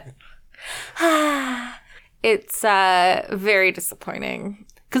favorite." It's very disappointing.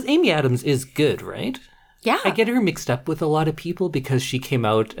 Because Amy Adams is good, right? Yeah. I get her mixed up with a lot of people because she came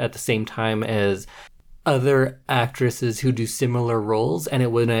out at the same time as other actresses who do similar roles, and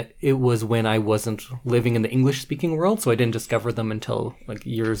it was when I wasn't living in the English-speaking world, so I didn't discover them until like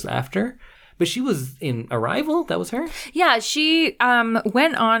years after. But she was in Arrival. That was her. Yeah, she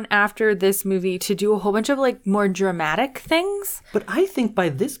went on after this movie to do a whole bunch of like more dramatic things. But I think by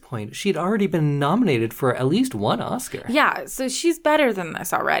this point, she'd already been nominated for at least one Oscar. Yeah, so she's better than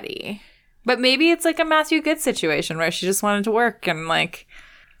this already. But maybe it's like a Matthew Good situation where she just wanted to work and like...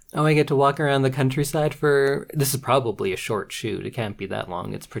 Oh, I get to walk around the countryside for... This is probably a short shoot. It can't be that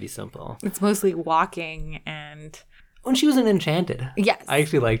long. It's pretty simple. It's mostly walking and... When she was in Enchanted. Yes. I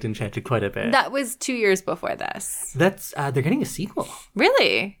actually liked Enchanted quite a bit. That was 2 years before this. That's... they're getting a sequel.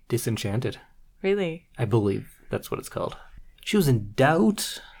 Really? Disenchanted. Really? I believe that's what it's called. She was in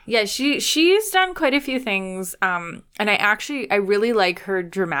Doubt. Yeah, she's done quite a few things. And I really like her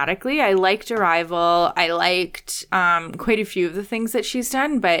dramatically. I liked Arrival. I liked quite a few of the things that she's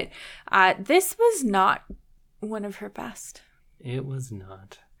done. But this was not one of her best. It was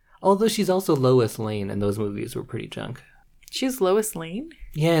not. Although she's also Lois Lane, and those movies were pretty junk. She's Lois Lane?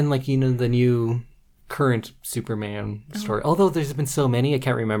 Yeah, and like, the new current Superman story. Although there's been so many, I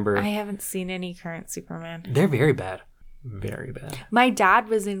can't remember. I haven't seen any current Superman. They're very bad. Very bad. My dad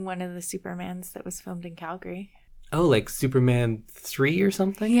was in one of the Supermans that was filmed in Calgary. Oh, like Superman 3 or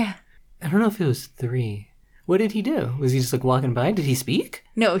something? Yeah. I don't know if it was 3. What did he do? Was he just like walking by? Did he speak?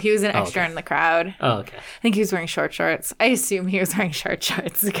 No, he was an extra in the crowd. Oh, okay. I think he was wearing short shorts. I assume he was wearing short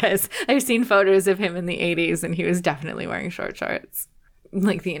shorts because I've seen photos of him in the 80s and he was definitely wearing short shorts.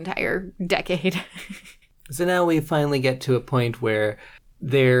 Like the entire decade. So now we finally get to a point where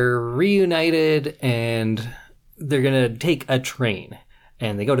they're reunited and they're going to take a train.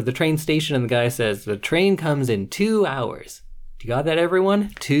 And they go to the train station and the guy says, the train comes in 2 hours. You got that,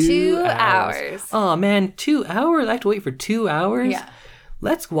 everyone? 2 hours. Oh, man, 2 hours? I have to wait for 2 hours? Yeah.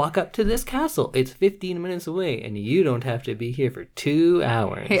 Let's walk up to this castle. It's 15 minutes away, and you don't have to be here for 2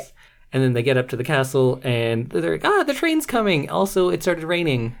 hours. Yeah. And then they get up to the castle, and they're like, the train's coming. Also, it started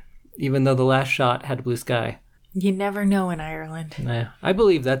raining, even though the last shot had blue sky. You never know in Ireland. I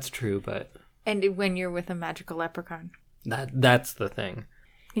believe that's true, but... And when you're with a magical leprechaun. That's the thing.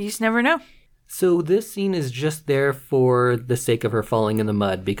 You just never know. So this scene is just there for the sake of her falling in the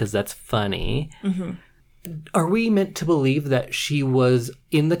mud because that's funny. Mm-hmm. Are we meant to believe that she was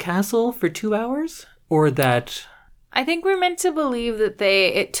in the castle for 2 hours? Or that... I think we're meant to believe that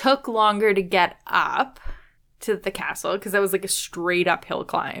it took longer to get up to the castle because that was like a straight uphill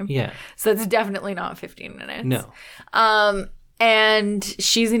climb. Yeah. So that's definitely not 15 minutes. No. And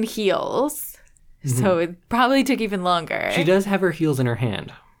she's in heels. Mm-hmm. So it probably took even longer. She does have her heels in her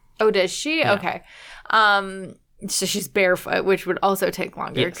hand. Oh, does she? Yeah. Okay. So she's barefoot, which would also take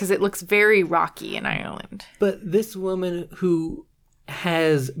longer because it looks very rocky in Ireland. But this woman who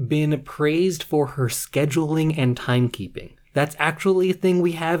has been praised for her scheduling and timekeeping. That's actually a thing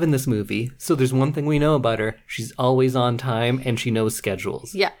we have in this movie. So there's one thing we know about her. She's always on time and she knows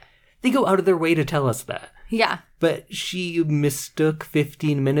schedules. Yeah. They go out of their way to tell us that. Yeah. But she mistook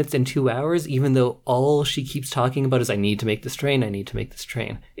 15 minutes and 2 hours, even though all she keeps talking about is, I need to make this train, I need to make this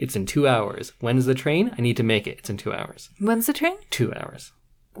train. It's in 2 hours. When is the train? I need to make it. It's in 2 hours. When's the train? 2 hours.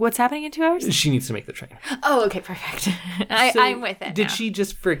 What's happening in 2 hours? She needs to make the train. Oh, okay, perfect. I'm with it. Did she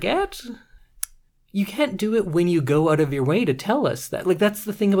just forget? You can't do it when you go out of your way to tell us that. Like, that's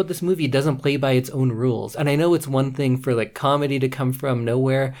the thing about this movie. It doesn't play by its own rules. And I know it's one thing for, like, comedy to come from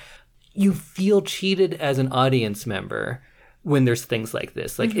nowhere. You feel cheated as an audience member when there's things like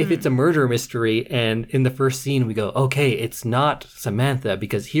this. Like, if it's a murder mystery and in the first scene we go, okay, it's not Samantha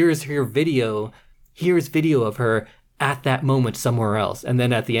because here's her video. Here's video of her at that moment somewhere else. And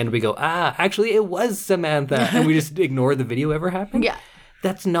then at the end we go, actually it was Samantha. And we just ignore the video ever happened. Yeah.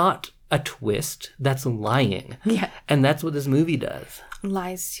 That's not a twist. That's lying. Yeah. And that's what this movie does.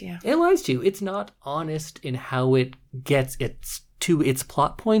 Lies to you. It lies to you. It's not honest in how it gets to its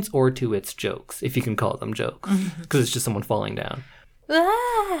plot points or to its jokes, if you can call them jokes, because it's just someone falling down.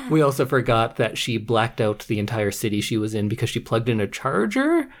 We also forgot that she blacked out the entire city she was in because she plugged in a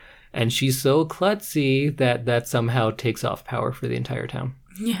charger, and she's so klutzy that somehow takes off power for the entire town.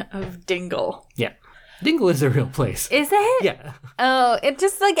 Yeah, of Dingle. Yeah. Dingle is a real place. Is it? Yeah. Oh, it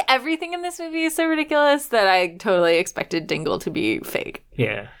just, like, everything in this movie is so ridiculous that I totally expected Dingle to be fake.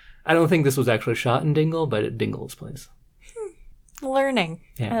 Yeah. I don't think this was actually shot in Dingle, but at Dingle's place. Learning.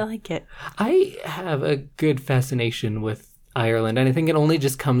 Yeah. I like it. I have a good fascination with Ireland, and I think it only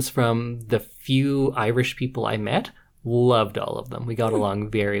just comes from the few Irish people I met. Loved all of them. We got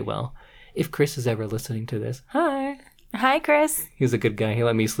along very well. If Chris is ever listening to this, hi. Hi, Chris. He was a good guy. He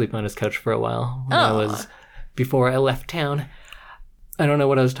let me sleep on his couch for a while before I left town. I don't know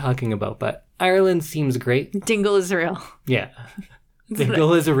what I was talking about, but Ireland seems great. Dingle is real. Yeah.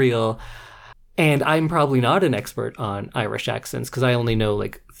 Dingle is real. And I'm probably not an expert on Irish accents because I only know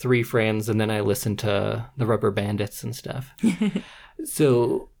like 3 friends and then I listen to the Rubber Bandits and stuff.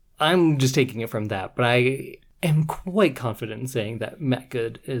 So I'm just taking it from that. But I am quite confident in saying that Matt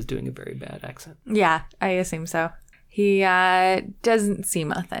Good is doing a very bad accent. Yeah, I assume so. He doesn't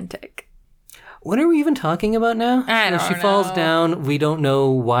seem authentic. What are we even talking about now? I don't know. She falls down. We don't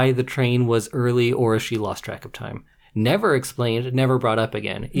know why the train was early or if she lost track of time. Never explained, never brought up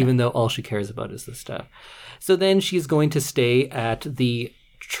again, even though all she cares about is this stuff. So then she's going to stay at the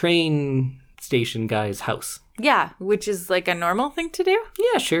train station guy's house. Yeah, which is like a normal thing to do.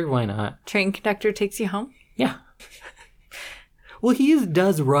 Yeah, sure, why not? Train conductor takes you home. Yeah. Well, he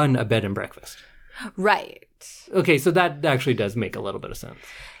does run a bed and breakfast. Right. Okay, so that actually does make a little bit of sense.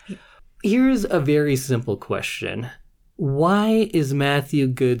 Here's a very simple question. Why is Matthew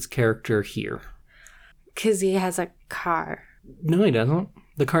Good's character here? Because he has a car. No, he doesn't.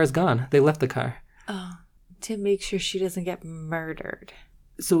 The car's gone. They left the car. Oh, to make sure she doesn't get murdered.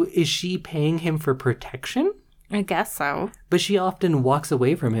 So is she paying him for protection? I guess so. But she often walks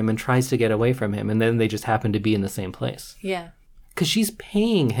away from him and tries to get away from him, and then they just happen to be in the same place. Yeah. Because she's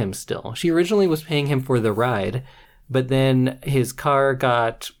paying him still. She originally was paying him for the ride, but then his car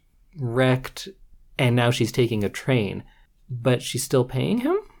got wrecked, and now she's taking a train. But she's still paying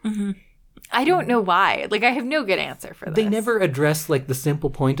him? Mm-hmm. I don't know why. Like, I have no good answer for this. They never address, like, the simple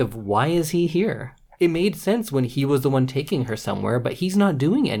point of why is he here? It made sense when he was the one taking her somewhere, but he's not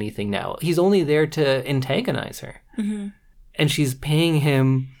doing anything now. He's only there to antagonize her. Mm-hmm. And she's paying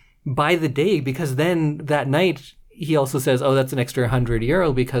him by the day because then that night he also says, oh, that's an extra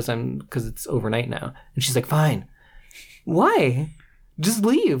 €100 because it's overnight now. And she's like, fine. Why? Just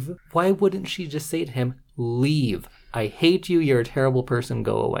leave. Why wouldn't she just say to him, leave. I hate you. You're a terrible person.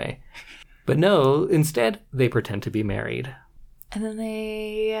 Go away. But no, instead, they pretend to be married. And then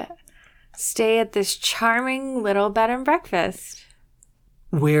they stay at this charming little bed and breakfast.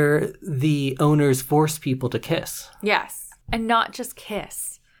 Where the owners force people to kiss. Yes. And not just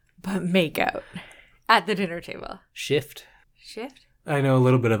kiss, but make out at the dinner table. Shift. Shift? I know a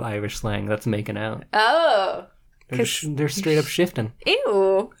little bit of Irish slang. That's making out. Oh. They're straight up shifting.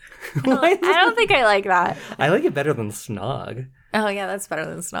 Ew. I don't think I like that. I like it better than snog. Oh, yeah, that's better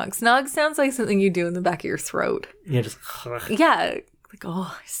than snog. Snog sounds like something you do in the back of your throat. Yeah, just... Yeah. Like,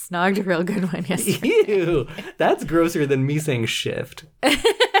 oh, I snogged a real good one yesterday. Ew. That's grosser than me saying shift.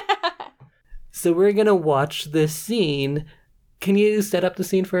 So we're going to watch this scene. Can you set up the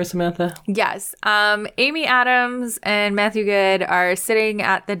scene for us, Samantha? Yes. Amy Adams and Matthew Good are sitting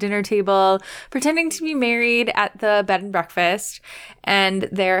at the dinner table, pretending to be married at the bed and breakfast. And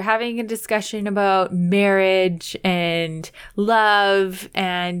they're having a discussion about marriage and love.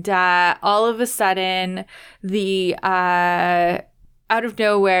 And all of a sudden, out of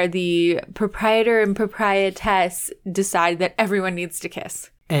nowhere, the proprietor and proprietess decide that everyone needs to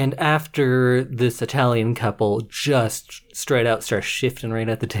kiss. And after this Italian couple just straight out starts shifting right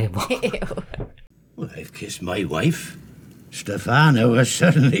at the table. Ew. Well, I've kissed my wife. Stefano has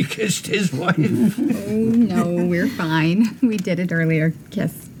suddenly kissed his wife. Oh, no, we're fine. We did it earlier.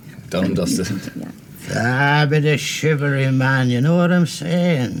 Kiss. Done, dusted. Yeah. Ah, bit of shivery, man. You know what I'm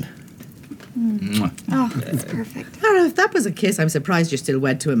saying? Oh, that's perfect. I don't know, if that was a kiss, I'm surprised you're still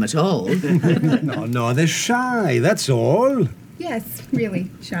wed to him at all. No, they're shy, that's all. Yes, really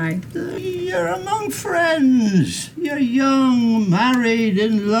shy. You're among friends. You're young, married,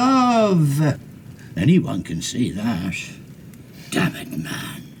 in love. Anyone can see that. Damn it,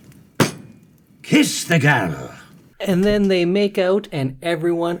 man. Kiss the girl. And then they make out and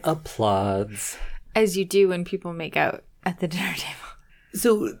everyone applauds. As you do when people make out at the dinner table.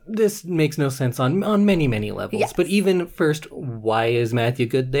 So this makes no sense on many, many levels. Yes. But even first, why is Matthew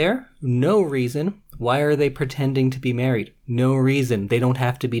Good there? No reason. Why are they pretending to be married? No reason. They don't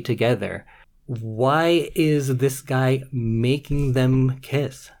have to be together. Why is this guy making them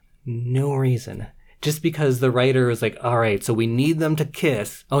kiss? No reason. Just because the writer was like, all right, so we need them to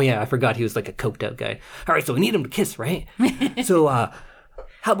kiss. Oh yeah, I forgot he was like a coked out guy. All right, so we need them to kiss, right? So how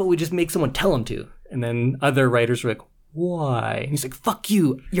about we just make someone tell them to? And then other writers were like, why? And he's like, fuck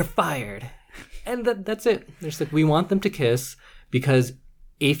you, you're fired. And that's it. They're just like, we want them to kiss because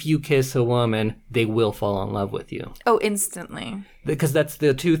if you kiss a woman, they will fall in love with you. Oh, instantly. Because that's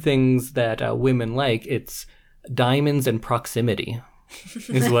the two things that women like. It's diamonds and proximity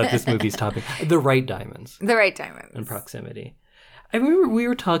is what this movie's topic. The right diamonds. The right diamonds. And proximity. I remember we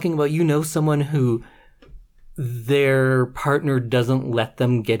were talking about, someone who their partner doesn't let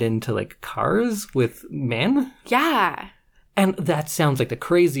them get into like cars with men. Yeah. And that sounds like the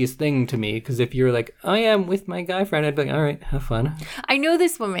craziest thing to me, because if you're like, oh yeah, I'm with my guy friend, I'd be like, all right, have fun. I know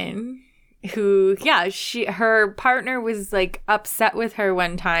this woman who, yeah, her partner was like upset with her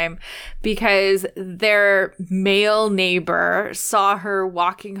one time because their male neighbor saw her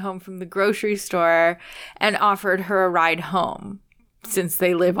walking home from the grocery store and offered her a ride home since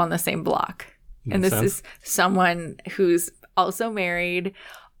they live on the same block. And this is someone who's also married,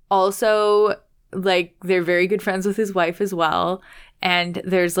 also like they're very good friends with his wife as well. And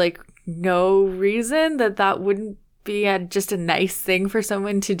there's like no reason that wouldn't be just a nice thing for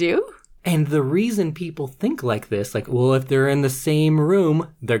someone to do. And the reason people think like this, like, well, if they're in the same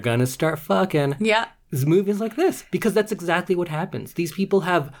room, they're gonna start fucking. Yeah. This movie's like this, because that's exactly what happens. These people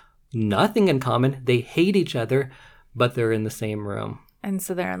have nothing in common. They hate each other, but they're in the same room. And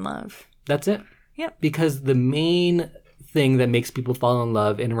so they're in love. That's it. Yep. Because the main thing that makes people fall in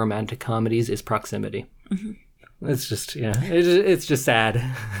love in romantic comedies is proximity. Mm-hmm. It's just, yeah, it's just sad.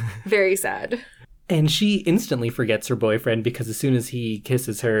 Very sad. And she instantly forgets her boyfriend because as soon as he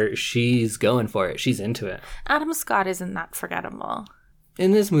kisses her, she's going for it. She's into it. Adam Scott isn't that forgettable.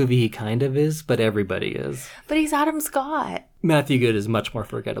 In this movie, he kind of is, but everybody is. But he's Adam Scott. Matthew Good is much more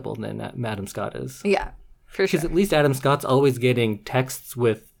forgettable than Adam Scott is. Yeah, for sure. Because at least Adam Scott's always getting texts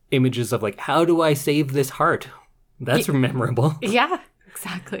with images of like, how do I save this heart? That's memorable. Yeah,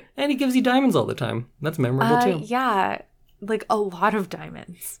 exactly. And he gives you diamonds all the time. That's memorable too. Yeah, like a lot of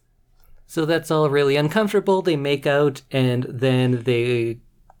diamonds. So that's all really uncomfortable. They make out and then they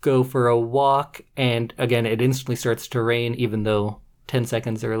go for a walk. And again, it instantly starts to rain, even though 10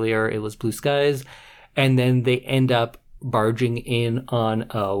 seconds earlier it was blue skies. And then they end up barging in on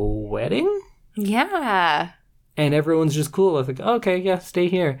a wedding. Yeah. And everyone's just cool. I think, okay, yeah, stay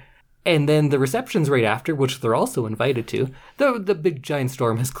here. And then the reception's right after, which they're also invited to. The big giant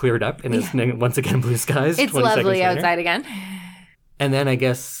storm has cleared up and it's once again blue skies. It's 20 seconds lovely later. outside again. And then I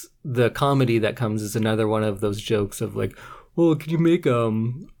guess the comedy that comes is another one of those jokes of like, well, could you make, I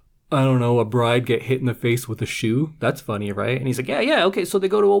don't know, a bride get hit in the face with a shoe? That's funny, right? And he's like, yeah, okay, so they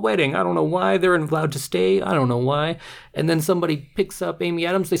go to a wedding. I don't know why they're allowed to stay. I don't know why. And then somebody picks up Amy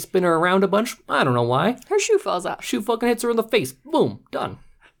Adams. They spin her around a bunch. I don't know why. Her shoe falls off. Shoe fucking hits her in the face. Boom, done.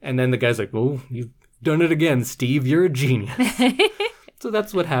 And then the guy's like, oh, you've done it again, Steve. You're a genius. So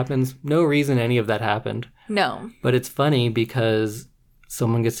that's what happens. No reason any of that happened. No. But it's funny because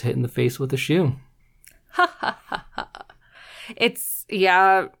someone gets hit in the face with a shoe. It's,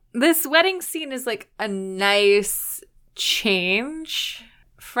 yeah. This wedding scene is like a nice change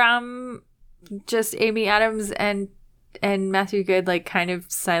from just Amy Adams and Matthew Good like kind of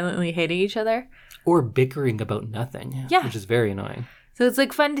silently hating each other. Or bickering about nothing. Yeah. Which is very annoying. So it's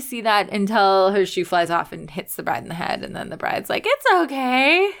like fun to see that until her shoe flies off and hits the bride in the head. And then the bride's like, it's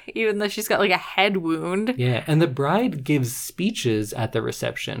okay. Even though she's got like a head wound. Yeah. And the bride gives speeches at the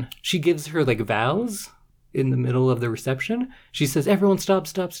reception. She gives her like vows in the middle of the reception. She says, everyone stop,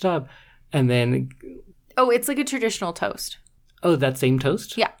 stop, stop. And then... Oh, it's like a traditional toast. Oh, that same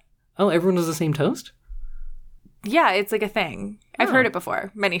toast? Yeah. Oh, everyone does the same toast? Yeah, it's like a thing. I've heard it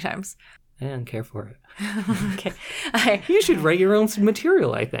before many times. I don't care for it. Okay. You should write your own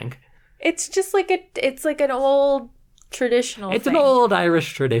material, I think. It's just like it's like an old traditional It's thing. an old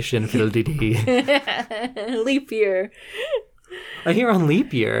Irish tradition, fiddle-dee-dee. Leap year. I hear on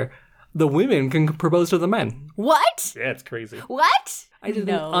leap year, the women can propose to the men. What? Yeah, it's crazy. What? I just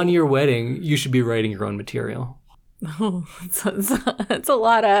No. think on your wedding, you should be writing your own material. Oh, it's a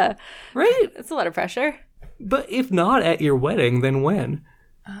lot of Right? it's a lot of pressure. But if not at your wedding, then when?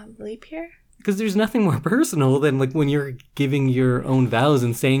 Leap year? Because there's nothing more personal than like when you're giving your own vows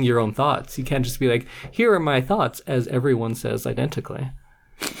and saying your own thoughts. You can't just be like, here are my thoughts, as everyone says identically.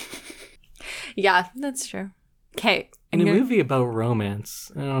 Yeah, that's true. Okay. In a movie about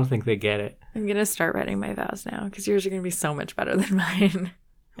romance, I don't think they get it. I'm going to start writing my vows now because yours are going to be so much better than mine.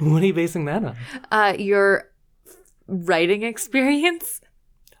 What are you basing that on? Your writing experience?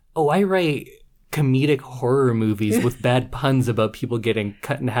 Oh, I write comedic horror movies with bad puns about people getting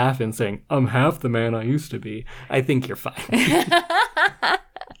cut in half and saying, I'm half the man I used to be. I think you're fine.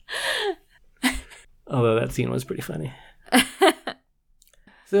 Although that scene was pretty funny.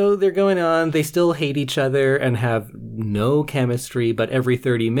 So they're going on. They still hate each other and have no chemistry, but every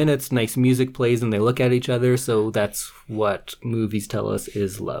 30 minutes, nice music plays and they look at each other. So that's what movies tell us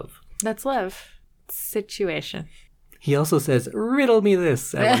is love. That's love. Situation. He also says, riddle me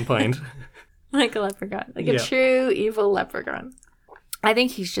this at one point. Like a leprechaun. Like a true evil leprechaun. I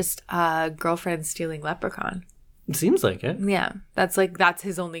think he's just a girlfriend stealing leprechaun. It seems like it. Yeah, that's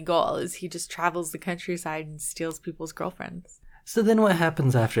his only goal, is he just travels the countryside and steals people's girlfriends. So then what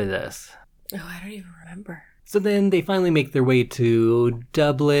happens after this? Oh, I don't even remember. So then they finally make their way to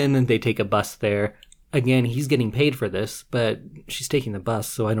Dublin and they take a bus there. Again, he's getting paid for this, but she's taking the bus,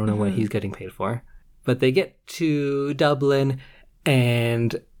 so I don't know what he's getting paid for. But they get to Dublin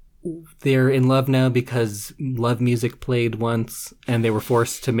and they're in love now because love music played once and they were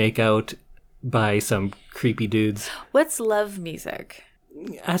forced to make out by some creepy dudes. What's love music?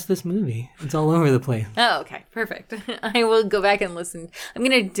 Ask this movie. It's all over the place. Oh, okay. Perfect. I will go back and listen. I'm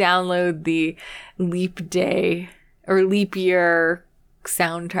going to download the Leap Day or Leap Year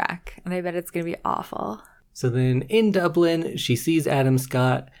soundtrack, and I bet it's going to be awful. So then in Dublin, she sees Adam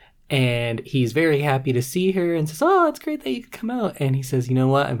Scott, and he's very happy to see her and says, oh, it's great that you could come out. And he says, you know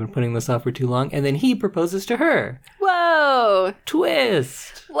what? I've been putting this off for too long. And then he proposes to her. Whoa!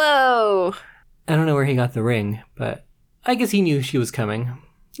 Twist! Whoa! I don't know where he got the ring, but I guess he knew she was coming.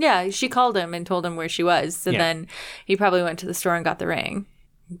 Yeah, she called him and told him where she was. So then he probably went to the store and got the ring.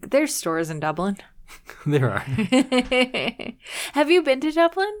 There's stores in Dublin. There are. Have you been to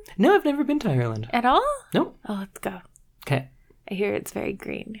Dublin No, I've never been to Ireland. at all? Nope. Oh, let's go. Okay. I hear it's very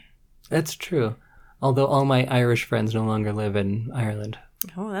green. That's true. Although all my Irish friends no longer live in Ireland.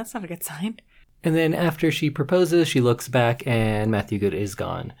 Oh, that's not a good sign. And then after she proposes, she looks back and Matthew Good is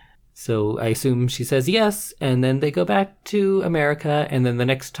gone. So I assume she says yes, and then they go back to America, and then the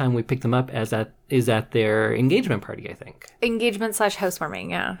next time we pick them up is at their engagement party, I think. Engagement /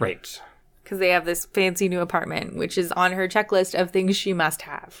 housewarming, yeah. Right. Because they have this fancy new apartment, which is on her checklist of things she must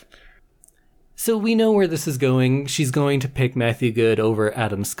have. So we know where this is going. She's going to pick Matthew Good over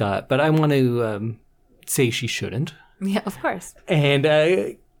Adam Scott, but I want to say she shouldn't. Yeah, of course. And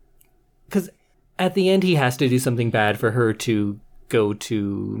because at the end he has to do something bad for her to go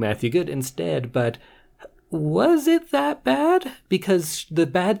to Matthew Good instead, but was it that bad? Because the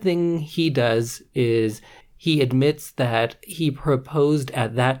bad thing he does is he admits that he proposed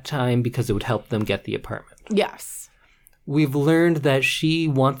at that time because it would help them get the apartment. Yes. We've learned that she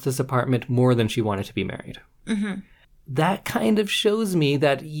wants this apartment more than she wanted to be married. Mm-hmm. That kind of shows me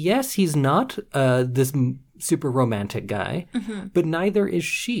that, yes, he's not this super romantic guy, but neither is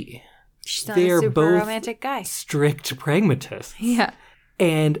she. She's not They're a super both romantic guy. strict pragmatists. Yeah.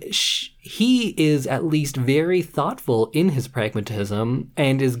 And he is at least very thoughtful in his pragmatism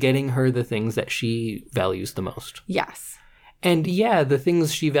and is getting her the things that she values the most. Yes. And yeah, the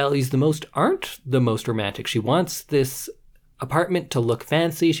things she values the most aren't the most romantic. She wants this apartment to look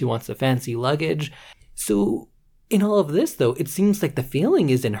fancy. She wants the fancy luggage. So in all of this, though, it seems like the feeling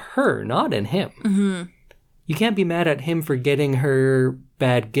is in her, not in him. Mm-hmm. You can't be mad at him for getting her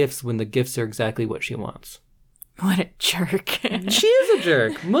bad gifts when the gifts are exactly what she wants. What a jerk. She is a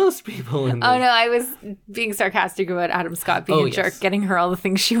jerk. Most people in Oh, no, I was being sarcastic about Adam Scott being a jerk, getting her all the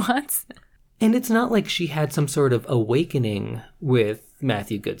things she wants. And it's not like she had some sort of awakening with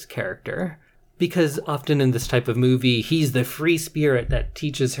Matthew Good's character. Because often in this type of movie, he's the free spirit that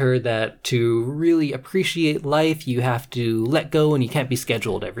teaches her that to really appreciate life, you have to let go and you can't be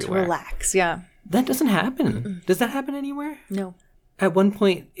scheduled everywhere. Relax, yeah. That doesn't happen. Mm-mm. Does that happen anywhere? No. At one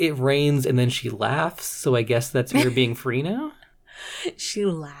point, it rains and then she laughs, so I guess that's her being free now? She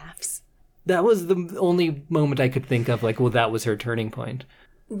laughs. That was the only moment I could think of, like, well, that was her turning point.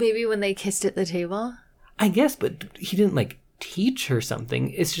 Maybe when they kissed at the table? I guess, but he didn't, like, teach her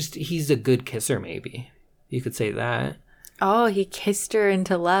something. It's just he's a good kisser, maybe. You could say that. Oh, he kissed her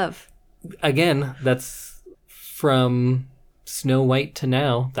into love. Again, that's from Snow White to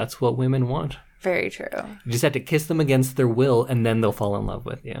now. That's what women want. Very true. You just have to kiss them against their will, and then they'll fall in love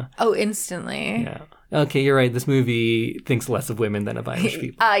with you. Oh, instantly. Yeah. Okay, you're right. This movie thinks less of women than of Irish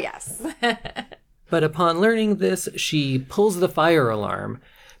people. Yes. But upon learning this, she pulls the fire alarm,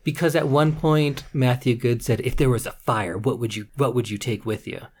 because at one point Matthew Good said, if there was a fire, what would you take with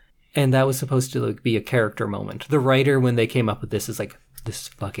you? And that was supposed to be a character moment. The writer, when they came up with this, is like, this is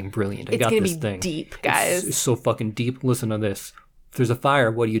fucking brilliant. I got this thing. It's gonna be deep, guys. It's so fucking deep. Listen to this. If there's a fire,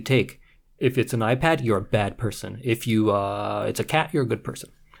 what do you take? If it's an iPad, you're a bad person. If it's a cat, you're a good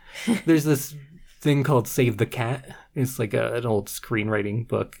person. There's this thing called Save the Cat. It's like an old screenwriting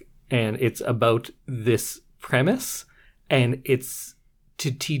book, and it's about this premise, and it's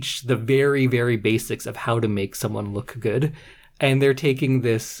to teach the very, very basics of how to make someone look good. And they're taking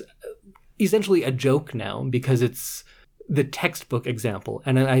this, essentially a joke now, because it's the textbook example.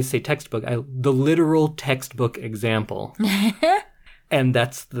 And I say textbook, the literal textbook example. And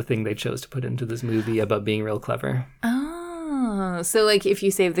that's the thing they chose to put into this movie about being real clever. Oh, so like if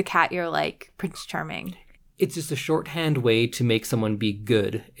you save the cat, you're like Prince Charming. It's just a shorthand way to make someone be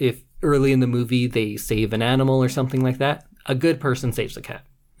good. If early in the movie they save an animal or something like that. A good person saves a cat.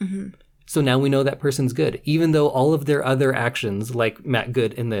 Mm-hmm. So now we know that person's good. Even though all of their other actions, like Matt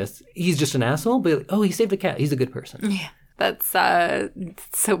Good in this, he's just an asshole, but he saved a cat. He's a good person. Yeah, that's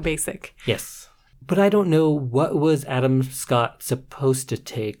so basic. Yes. But I don't know, what was Adam Scott supposed to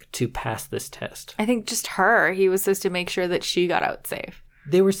take to pass this test? I think just her. He was supposed to make sure that she got out safe.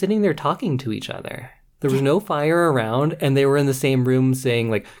 They were sitting there talking to each other. There was no fire around, and they were in the same room saying,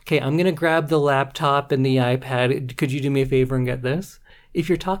 like, okay, I'm going to grab the laptop and the iPad. Could you do me a favor and get this? If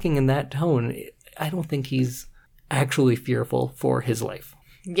you're talking in that tone, I don't think he's actually fearful for his life.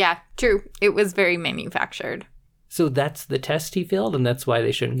 Yeah, true. It was very manufactured. So that's the test he failed, and that's why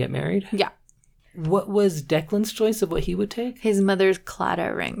they shouldn't get married? Yeah. What was Declan's choice of what he would take? His mother's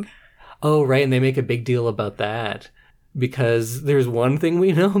Claddagh ring. Oh, right, and they make a big deal about that. Because there's one thing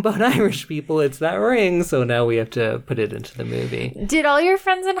we know about Irish people, it's that ring, so now we have to put it into the movie. Did all your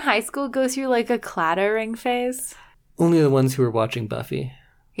friends in high school go through like a Claddagh ring phase? Only the ones who were watching Buffy.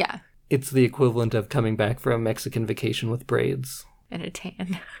 Yeah. It's the equivalent of coming back from a Mexican vacation with braids. And a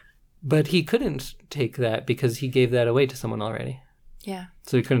tan. But he couldn't take that because he gave that away to someone already. Yeah.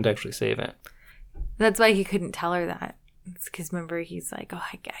 So he couldn't actually save it. That's why he couldn't tell her that. It's because remember, he's like, oh,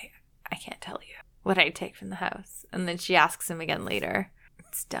 I can't tell you what I take from the house. And then she asks him again later.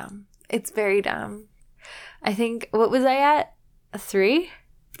 It's dumb. It's very dumb. I think, what was I at? A 3?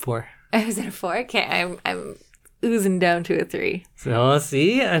 4. I was at a 4? Okay, I'm oozing down to a 3. So,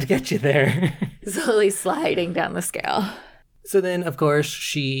 see? I'd get you there. Slowly sliding down the scale. So then, of course,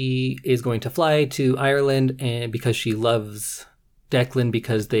 she is going to fly to Ireland and because she loves Declan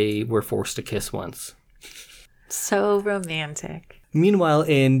because they were forced to kiss once. So romantic. Meanwhile,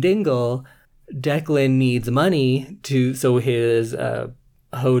 in Dingle, Declan needs money so his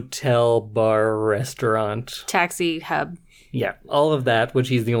hotel, bar, restaurant, Taxi hub. yeah, all of that, which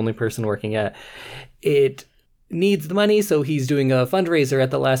he's the only person working at, it needs the money, so he's doing a fundraiser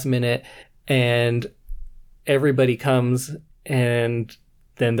at the last minute, and everybody comes, and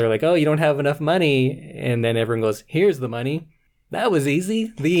then they're like, oh, you don't have enough money, and then everyone goes, here's the money. That was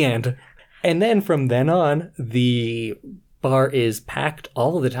easy. The end. And then from then on, the bar is packed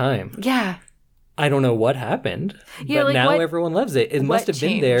all the time. Yeah. I don't know what happened, Yeah, but like now what- everyone loves it. It must what have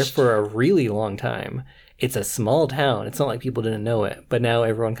been there changed? for a really long time. It's a small town. It's not like people didn't know it, but now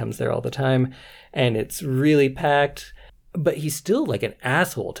everyone comes there all the time, and it's really packed. But he's still like an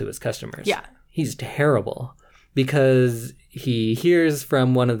asshole to his customers. Yeah. He's terrible because he hears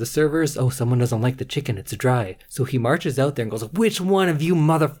from one of the servers, oh, someone doesn't like the chicken. It's dry. So he marches out there and goes, which one of you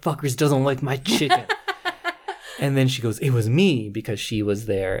motherfuckers doesn't like my chicken? And then she goes, it was me, because she was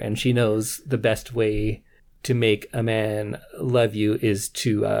there. And she knows the best way to make a man love you is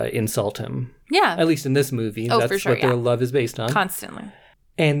to insult him. Yeah. At least in this movie. Oh, That's for sure, what their yeah. love is based on. Constantly.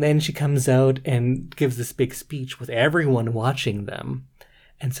 And then she comes out and gives this big speech with everyone watching them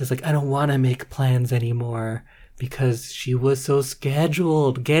and says, like, I don't want to make plans anymore because she was so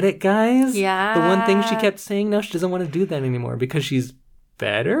scheduled. Get it, guys? Yeah. The one thing she kept saying, now she doesn't want to do that anymore because she's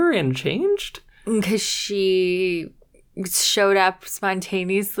better and changed. Because she showed up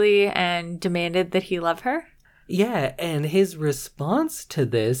spontaneously and demanded that he love her. Yeah, and his response to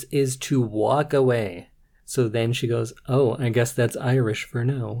this is to walk away. So then she goes, oh, I guess that's Irish for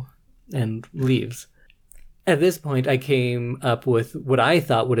no, and leaves. At this point, I came up with what I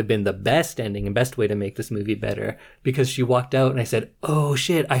thought would have been the best ending and best way to make this movie better, because she walked out and I said, oh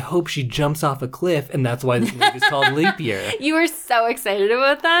shit, I hope she jumps off a cliff, and that's why this movie is called Leap Year. You were so excited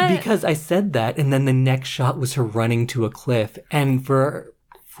about that. Because I said that, and then the next shot was her running to a cliff, and for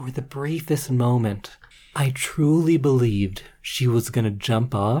the briefest moment, I truly believed she was going to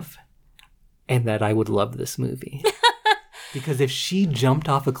jump off and that I would love this movie. Because if she jumped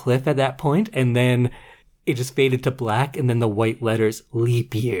off a cliff at that point and then it just faded to black and then the white letters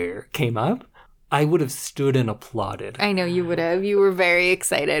Leap Year came up, I would have stood and applauded. I know you would have. You were very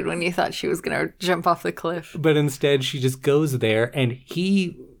excited when you thought she was going to jump off the cliff. But instead, she just goes there and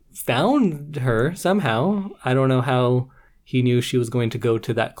he found her somehow. I don't know how he knew she was going to go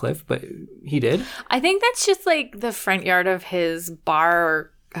to that cliff, but he did. I think that's just like the front yard of his bar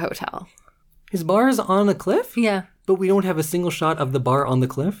or hotel. His bar is on a cliff? Yeah. But we don't have a single shot of the bar on the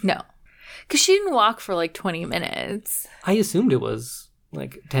cliff? No. Because she didn't walk for like 20 minutes. I assumed it was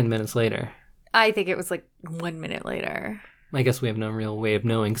like 10 minutes later. I think it was like 1 minute later. I guess we have no real way of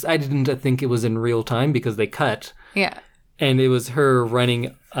knowing, because I didn't think it was in real time because they cut. Yeah. And it was her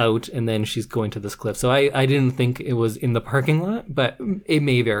running out and then she's going to this cliff. So I didn't think it was in the parking lot, but it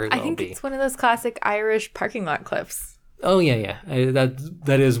may very well I think be. it's one of those classic Irish parking lot cliffs. Oh, yeah.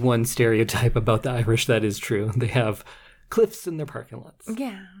 That is one stereotype about the Irish that is true. They have cliffs in their parking lots.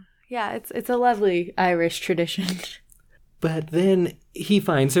 Yeah. Yeah, it's a lovely Irish tradition. But then he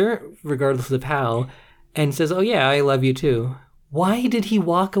finds her, regardless of how, and says, oh yeah, I love you too. Why did he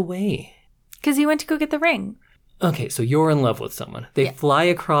walk away? Because he went to go get the ring. Okay, so you're in love with someone. They fly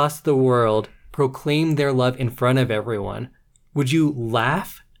across the world, proclaim their love in front of everyone. Would you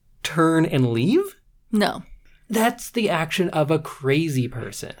laugh, turn, and leave? No. That's the action of a crazy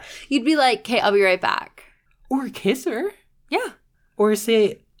person. You'd be like, okay, I'll be right back. Or kiss her. Yeah. Or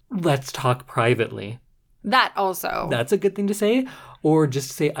say, let's talk privately. That also. That's a good thing to say. Or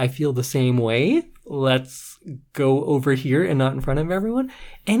just say, I feel the same way. Let's go over here and not in front of everyone.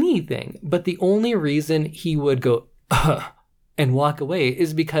 Anything. But the only reason he would go, and walk away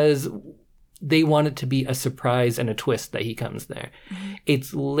is because they want it to be a surprise and a twist that he comes there. Mm-hmm.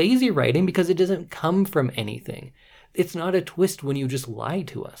 It's lazy writing because it doesn't come from anything. It's not a twist when you just lie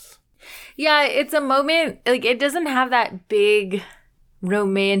to us. Yeah, it's a moment, like, it doesn't have that big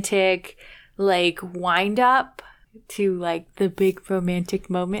romantic, like, wind up to, like, the big romantic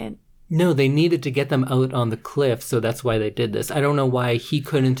moment. No, they needed to get them out on the cliff, so that's why they did this. I don't know why he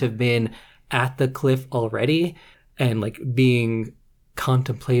couldn't have been at the cliff already and, like, being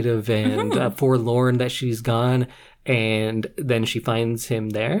contemplative and forlorn that she's gone, and then she finds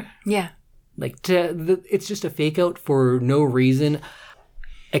him there. Yeah. Like, it's just a fake out for no reason,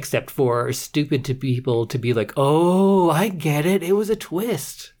 except for stupid to people to be like, oh, I get it. It was a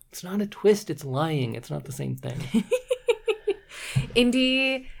twist. It's not a twist. It's lying. It's not the same thing.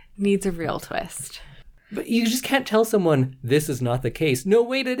 Indy needs a real twist. But you just can't tell someone this is not the case. No,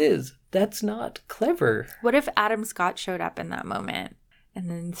 wait, it is. That's not clever. What if Adam Scott showed up in that moment and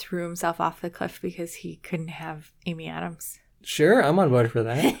then threw himself off the cliff because he couldn't have Amy Adams? Sure, I'm on board for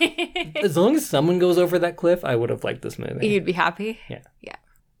that. As long as someone goes over that cliff, I would have liked this movie. You'd be happy? Yeah. Yeah.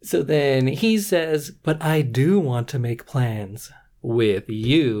 So then he says, but I do want to make plans with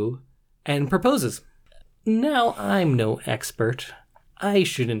you, and proposes. Now, I'm no expert. I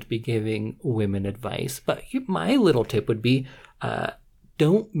shouldn't be giving women advice, but my little tip would be,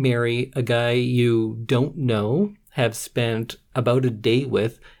 don't marry a guy you don't know, have spent about a day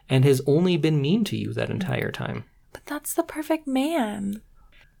with, and has only been mean to you that entire time. But that's the perfect man.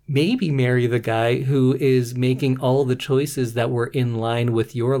 Maybe marry the guy who is making all the choices that were in line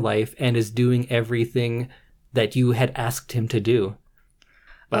with your life and is doing everything that you had asked him to do.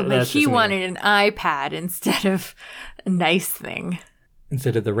 But he wanted an iPad instead of a nice thing.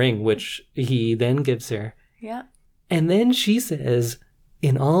 Instead of the ring, which he then gives her. Yeah. And then she says,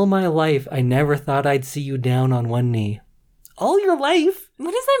 in all my life, I never thought I'd see you down on one knee. All your life?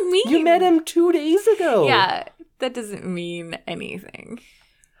 What does that mean? You met him 2 days ago. Yeah, that doesn't mean anything.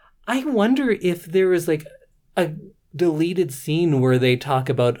 I wonder if there was like a deleted scene where they talk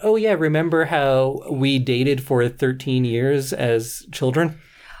about, oh yeah, remember how we dated for 13 years as children?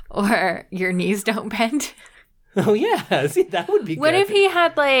 Or your knees don't bend? Oh yeah, see, that would be good. What if he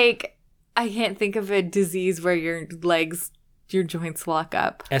had, like, I can't think of a disease where your joints lock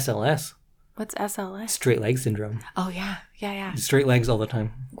up. SLS. What's SLS? Straight leg syndrome. Oh, yeah. Yeah. Straight legs all the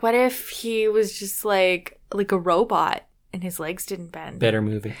time. What if he was just like a robot and his legs didn't bend? Better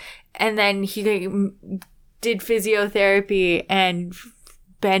movie. And then he did physiotherapy and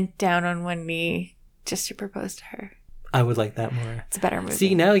bent down on one knee just to propose to her. I would like that more. It's a better movie.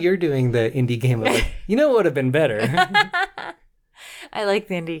 See, now you're doing the indie game of like, you know what would have been better? I like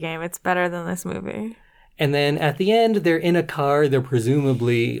the indie game. It's better than this movie. And then at the end, they're in a car. They're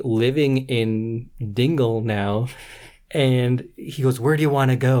presumably living in Dingle now. And he goes, where do you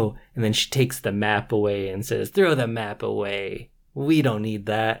want to go? And then she takes the map away and says, throw the map away. We don't need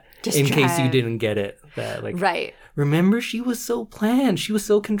that. Just in drive. case you didn't get it. That, like, right. Remember, she was so planned. She was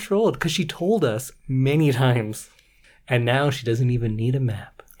so controlled because she told us many times. And now she doesn't even need a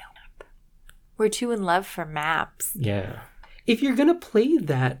map. No. We're too in love for maps. Yeah. If you're going to play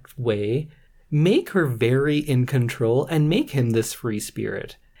that way, make her very in control and make him this free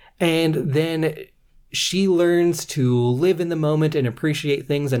spirit. And then she learns to live in the moment and appreciate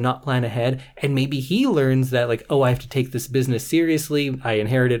things and not plan ahead. And maybe he learns that, like, oh, I have to take this business seriously. I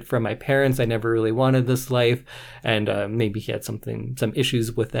inherited it from my parents. I never really wanted this life. And maybe he had some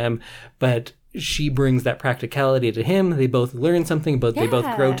issues with them. But she brings that practicality to him. They both learn something, but they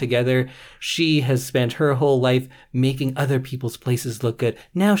both grow together. She has spent her whole life making other people's places look good.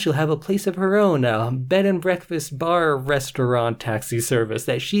 Now she'll have a place of her own, a bed and breakfast, bar, restaurant, taxi service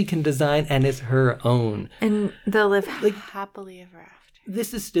that she can design and is her own. And they'll live happily ever after.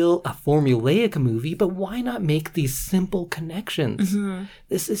 This is still a formulaic movie, but why not make these simple connections? Mm-hmm.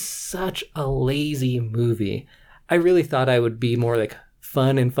 This is such a lazy movie. I really thought I would be more like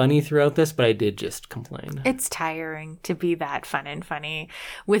fun and funny throughout this, but I did just complain. It's tiring to be that fun and funny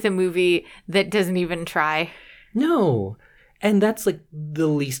with a movie that doesn't even try. No. And that's like the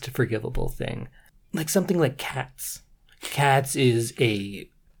least forgivable thing. Like something like Cats. Cats is a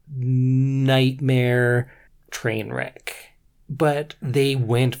nightmare train wreck. But they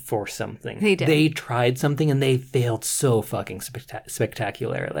went for something. They did. They tried something and they failed so fucking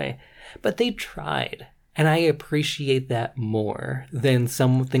spectacularly. But they tried. And I appreciate that more than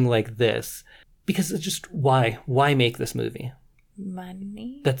something like this. Because it's just, why? Why make this movie?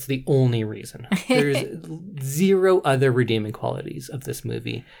 Money? That's the only reason. There's zero other redeeming qualities of this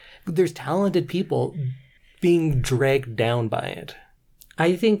movie. There's talented people being dragged down by it.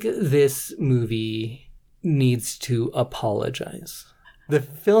 I think this movie needs to apologize. The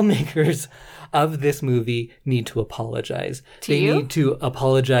filmmakers of this movie need to apologize. To you? Need to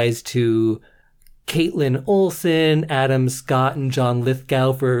apologize to Caitlin Olsen, Adam Scott, and John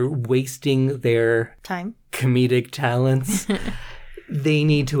Lithgow for wasting their Time? comedic talents. They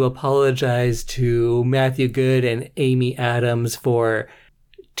need to apologize to Matthew Good and Amy Adams for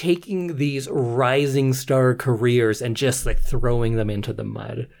taking these rising star careers and just like throwing them into the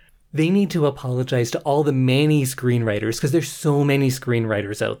mud. They need to apologize to all the many screenwriters, because there's so many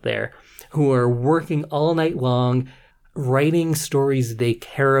screenwriters out there who are working all night long, writing stories they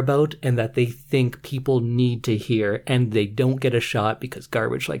care about and that they think people need to hear, and they don't get a shot because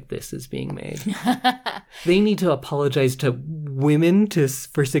garbage like this is being made. They need to apologize to women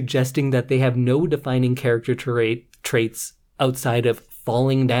for suggesting that they have no defining character traits outside of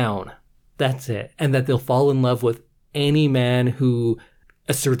falling down. That's it. And that they'll fall in love with any man who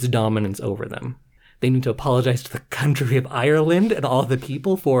asserts dominance over them. They need to apologize to the country of Ireland and all the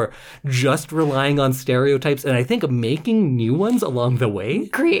people for just relying on stereotypes and I think making new ones along the way.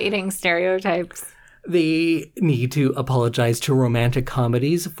 Creating stereotypes. They need to apologize to romantic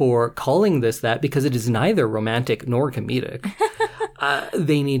comedies for calling this that, because it is neither romantic nor comedic.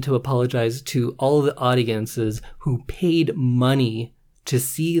 They need to apologize to all the audiences who paid money to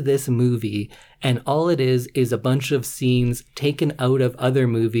see this movie, and all it is a bunch of scenes taken out of other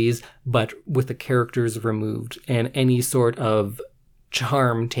movies, but with the characters removed and any sort of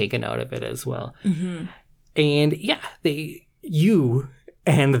charm taken out of it as well. Mm-hmm. And yeah, you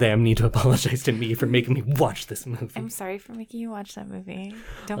and them need to apologize to me for making me watch this movie. I'm sorry for making you watch that movie.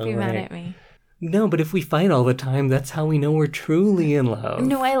 Don't be mad at me. No, but if we fight all the time, that's how we know we're truly in love.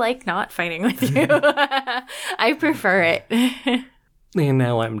 No, I like not fighting with you. I prefer it. And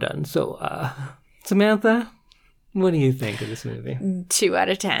now I'm done. So, Samantha, what do you think of this movie? 2 out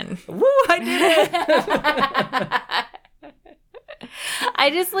of 10. Woo, I did it!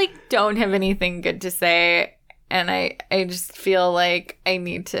 I just don't have anything good to say, and I just feel like I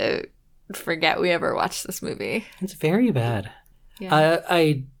need to forget we ever watched this movie. It's very bad. Yeah.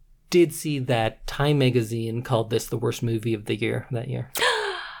 I did see that Time magazine called this the worst movie of the year that year.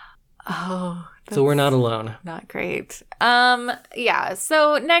 Oh, so we're not alone. Not great. Yeah,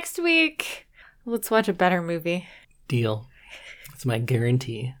 so next week, let's watch a better movie. Deal. It's my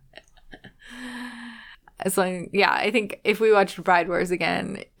guarantee. I think if we watched Bride Wars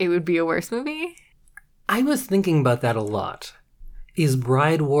again, it would be a worse movie. I was thinking about that a lot. Is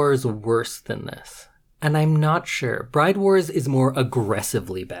Bride Wars worse than this? And I'm not sure. Bride Wars is more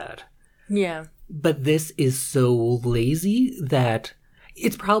aggressively bad. Yeah. But this is so lazy that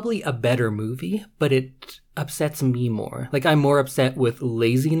it's probably a better movie, but it upsets me more. I'm more upset with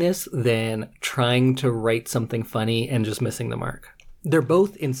laziness than trying to write something funny and just missing the mark. They're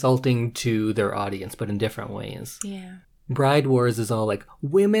both insulting to their audience, but in different ways. Yeah. Bride Wars is all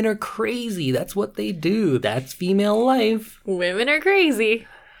women are crazy. That's what they do. That's female life. Women are crazy.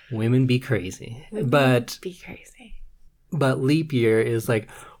 Women be crazy. Women but be crazy. But Leap Year is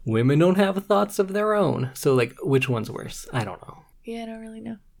women don't have thoughts of their own. So which one's worse? I don't know. Yeah, I don't really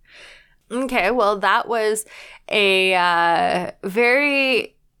know. Okay, well, that was a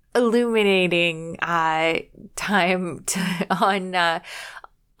very illuminating time on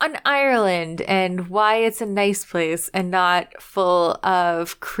Ireland and why it's a nice place and not full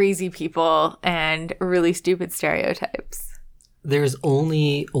of crazy people and really stupid stereotypes. There's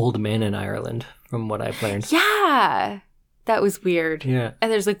only old men in Ireland, from what I've learned. Yeah, that was weird. Yeah.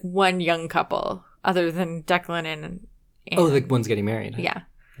 And there's one young couple other than Declan and oh, the one's getting married. Yeah.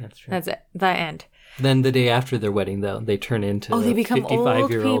 That's true. That's it. The end. Then the day after their wedding, though, they turn into they become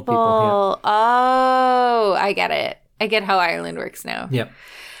 55-year-old people. Yeah. Oh, I get it. I get how Ireland works now. Yep.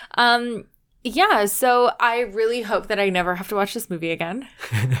 Yeah, so I really hope that I never have to watch this movie again.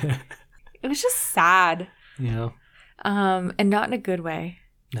 It was just sad. Yeah. And not in a good way.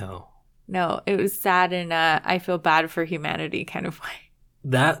 No. No, it was sad in a I feel bad for humanity kind of way.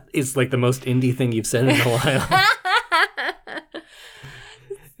 That is like the most indie thing you've said in a while.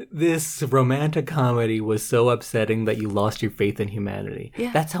 This romantic comedy was so upsetting that you lost your faith in humanity.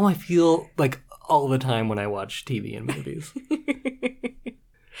 Yeah. That's how I feel like all the time when I watch TV and movies.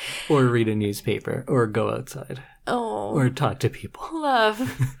 Or read a newspaper, or go outside, Oh, or talk to people.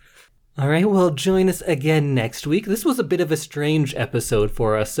 love. All right, well, join us again next week. This was a bit of a strange episode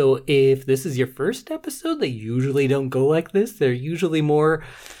for us, so if this is your first episode, they usually don't go like this. They're usually more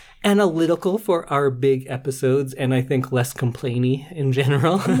analytical for our big episodes, and I think less complainy in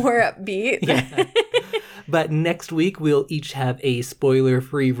general. More upbeat. But next week, we'll each have a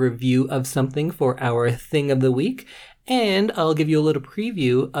spoiler-free review of something for our Thing of the Week, and I'll give you a little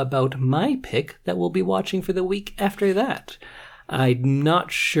preview about my pick that we'll be watching for the week after that. I'm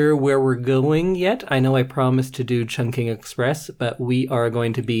not sure where we're going yet. I know I promised to do Chungking Express, but we are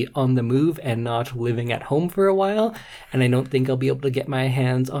going to be on the move and not living at home for a while, and I don't think I'll be able to get my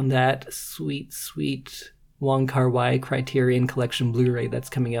hands on that sweet, sweet Wong Kar-wai Criterion Collection Blu-ray that's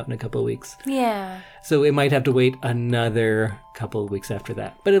coming out in a couple of weeks. Yeah. So it might have to wait another couple of weeks after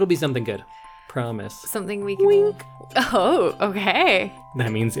that, but it'll be something good. Promise. Something we can... Wink. Oh, okay.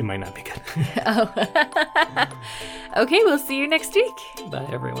 That means it might not be good. Okay, we'll see you next week. Bye,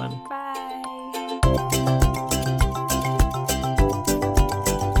 everyone. Bye.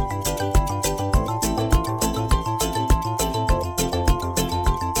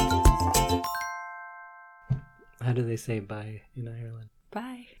 How do they say bye in Ireland?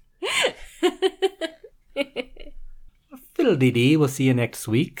 Bye. Fiddle-dee-dee. We'll see you next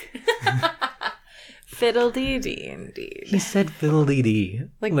week. Fiddle-dee-dee, indeed. He said fiddle-dee-dee.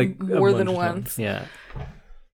 Like a more bunch than of once. times. Yeah.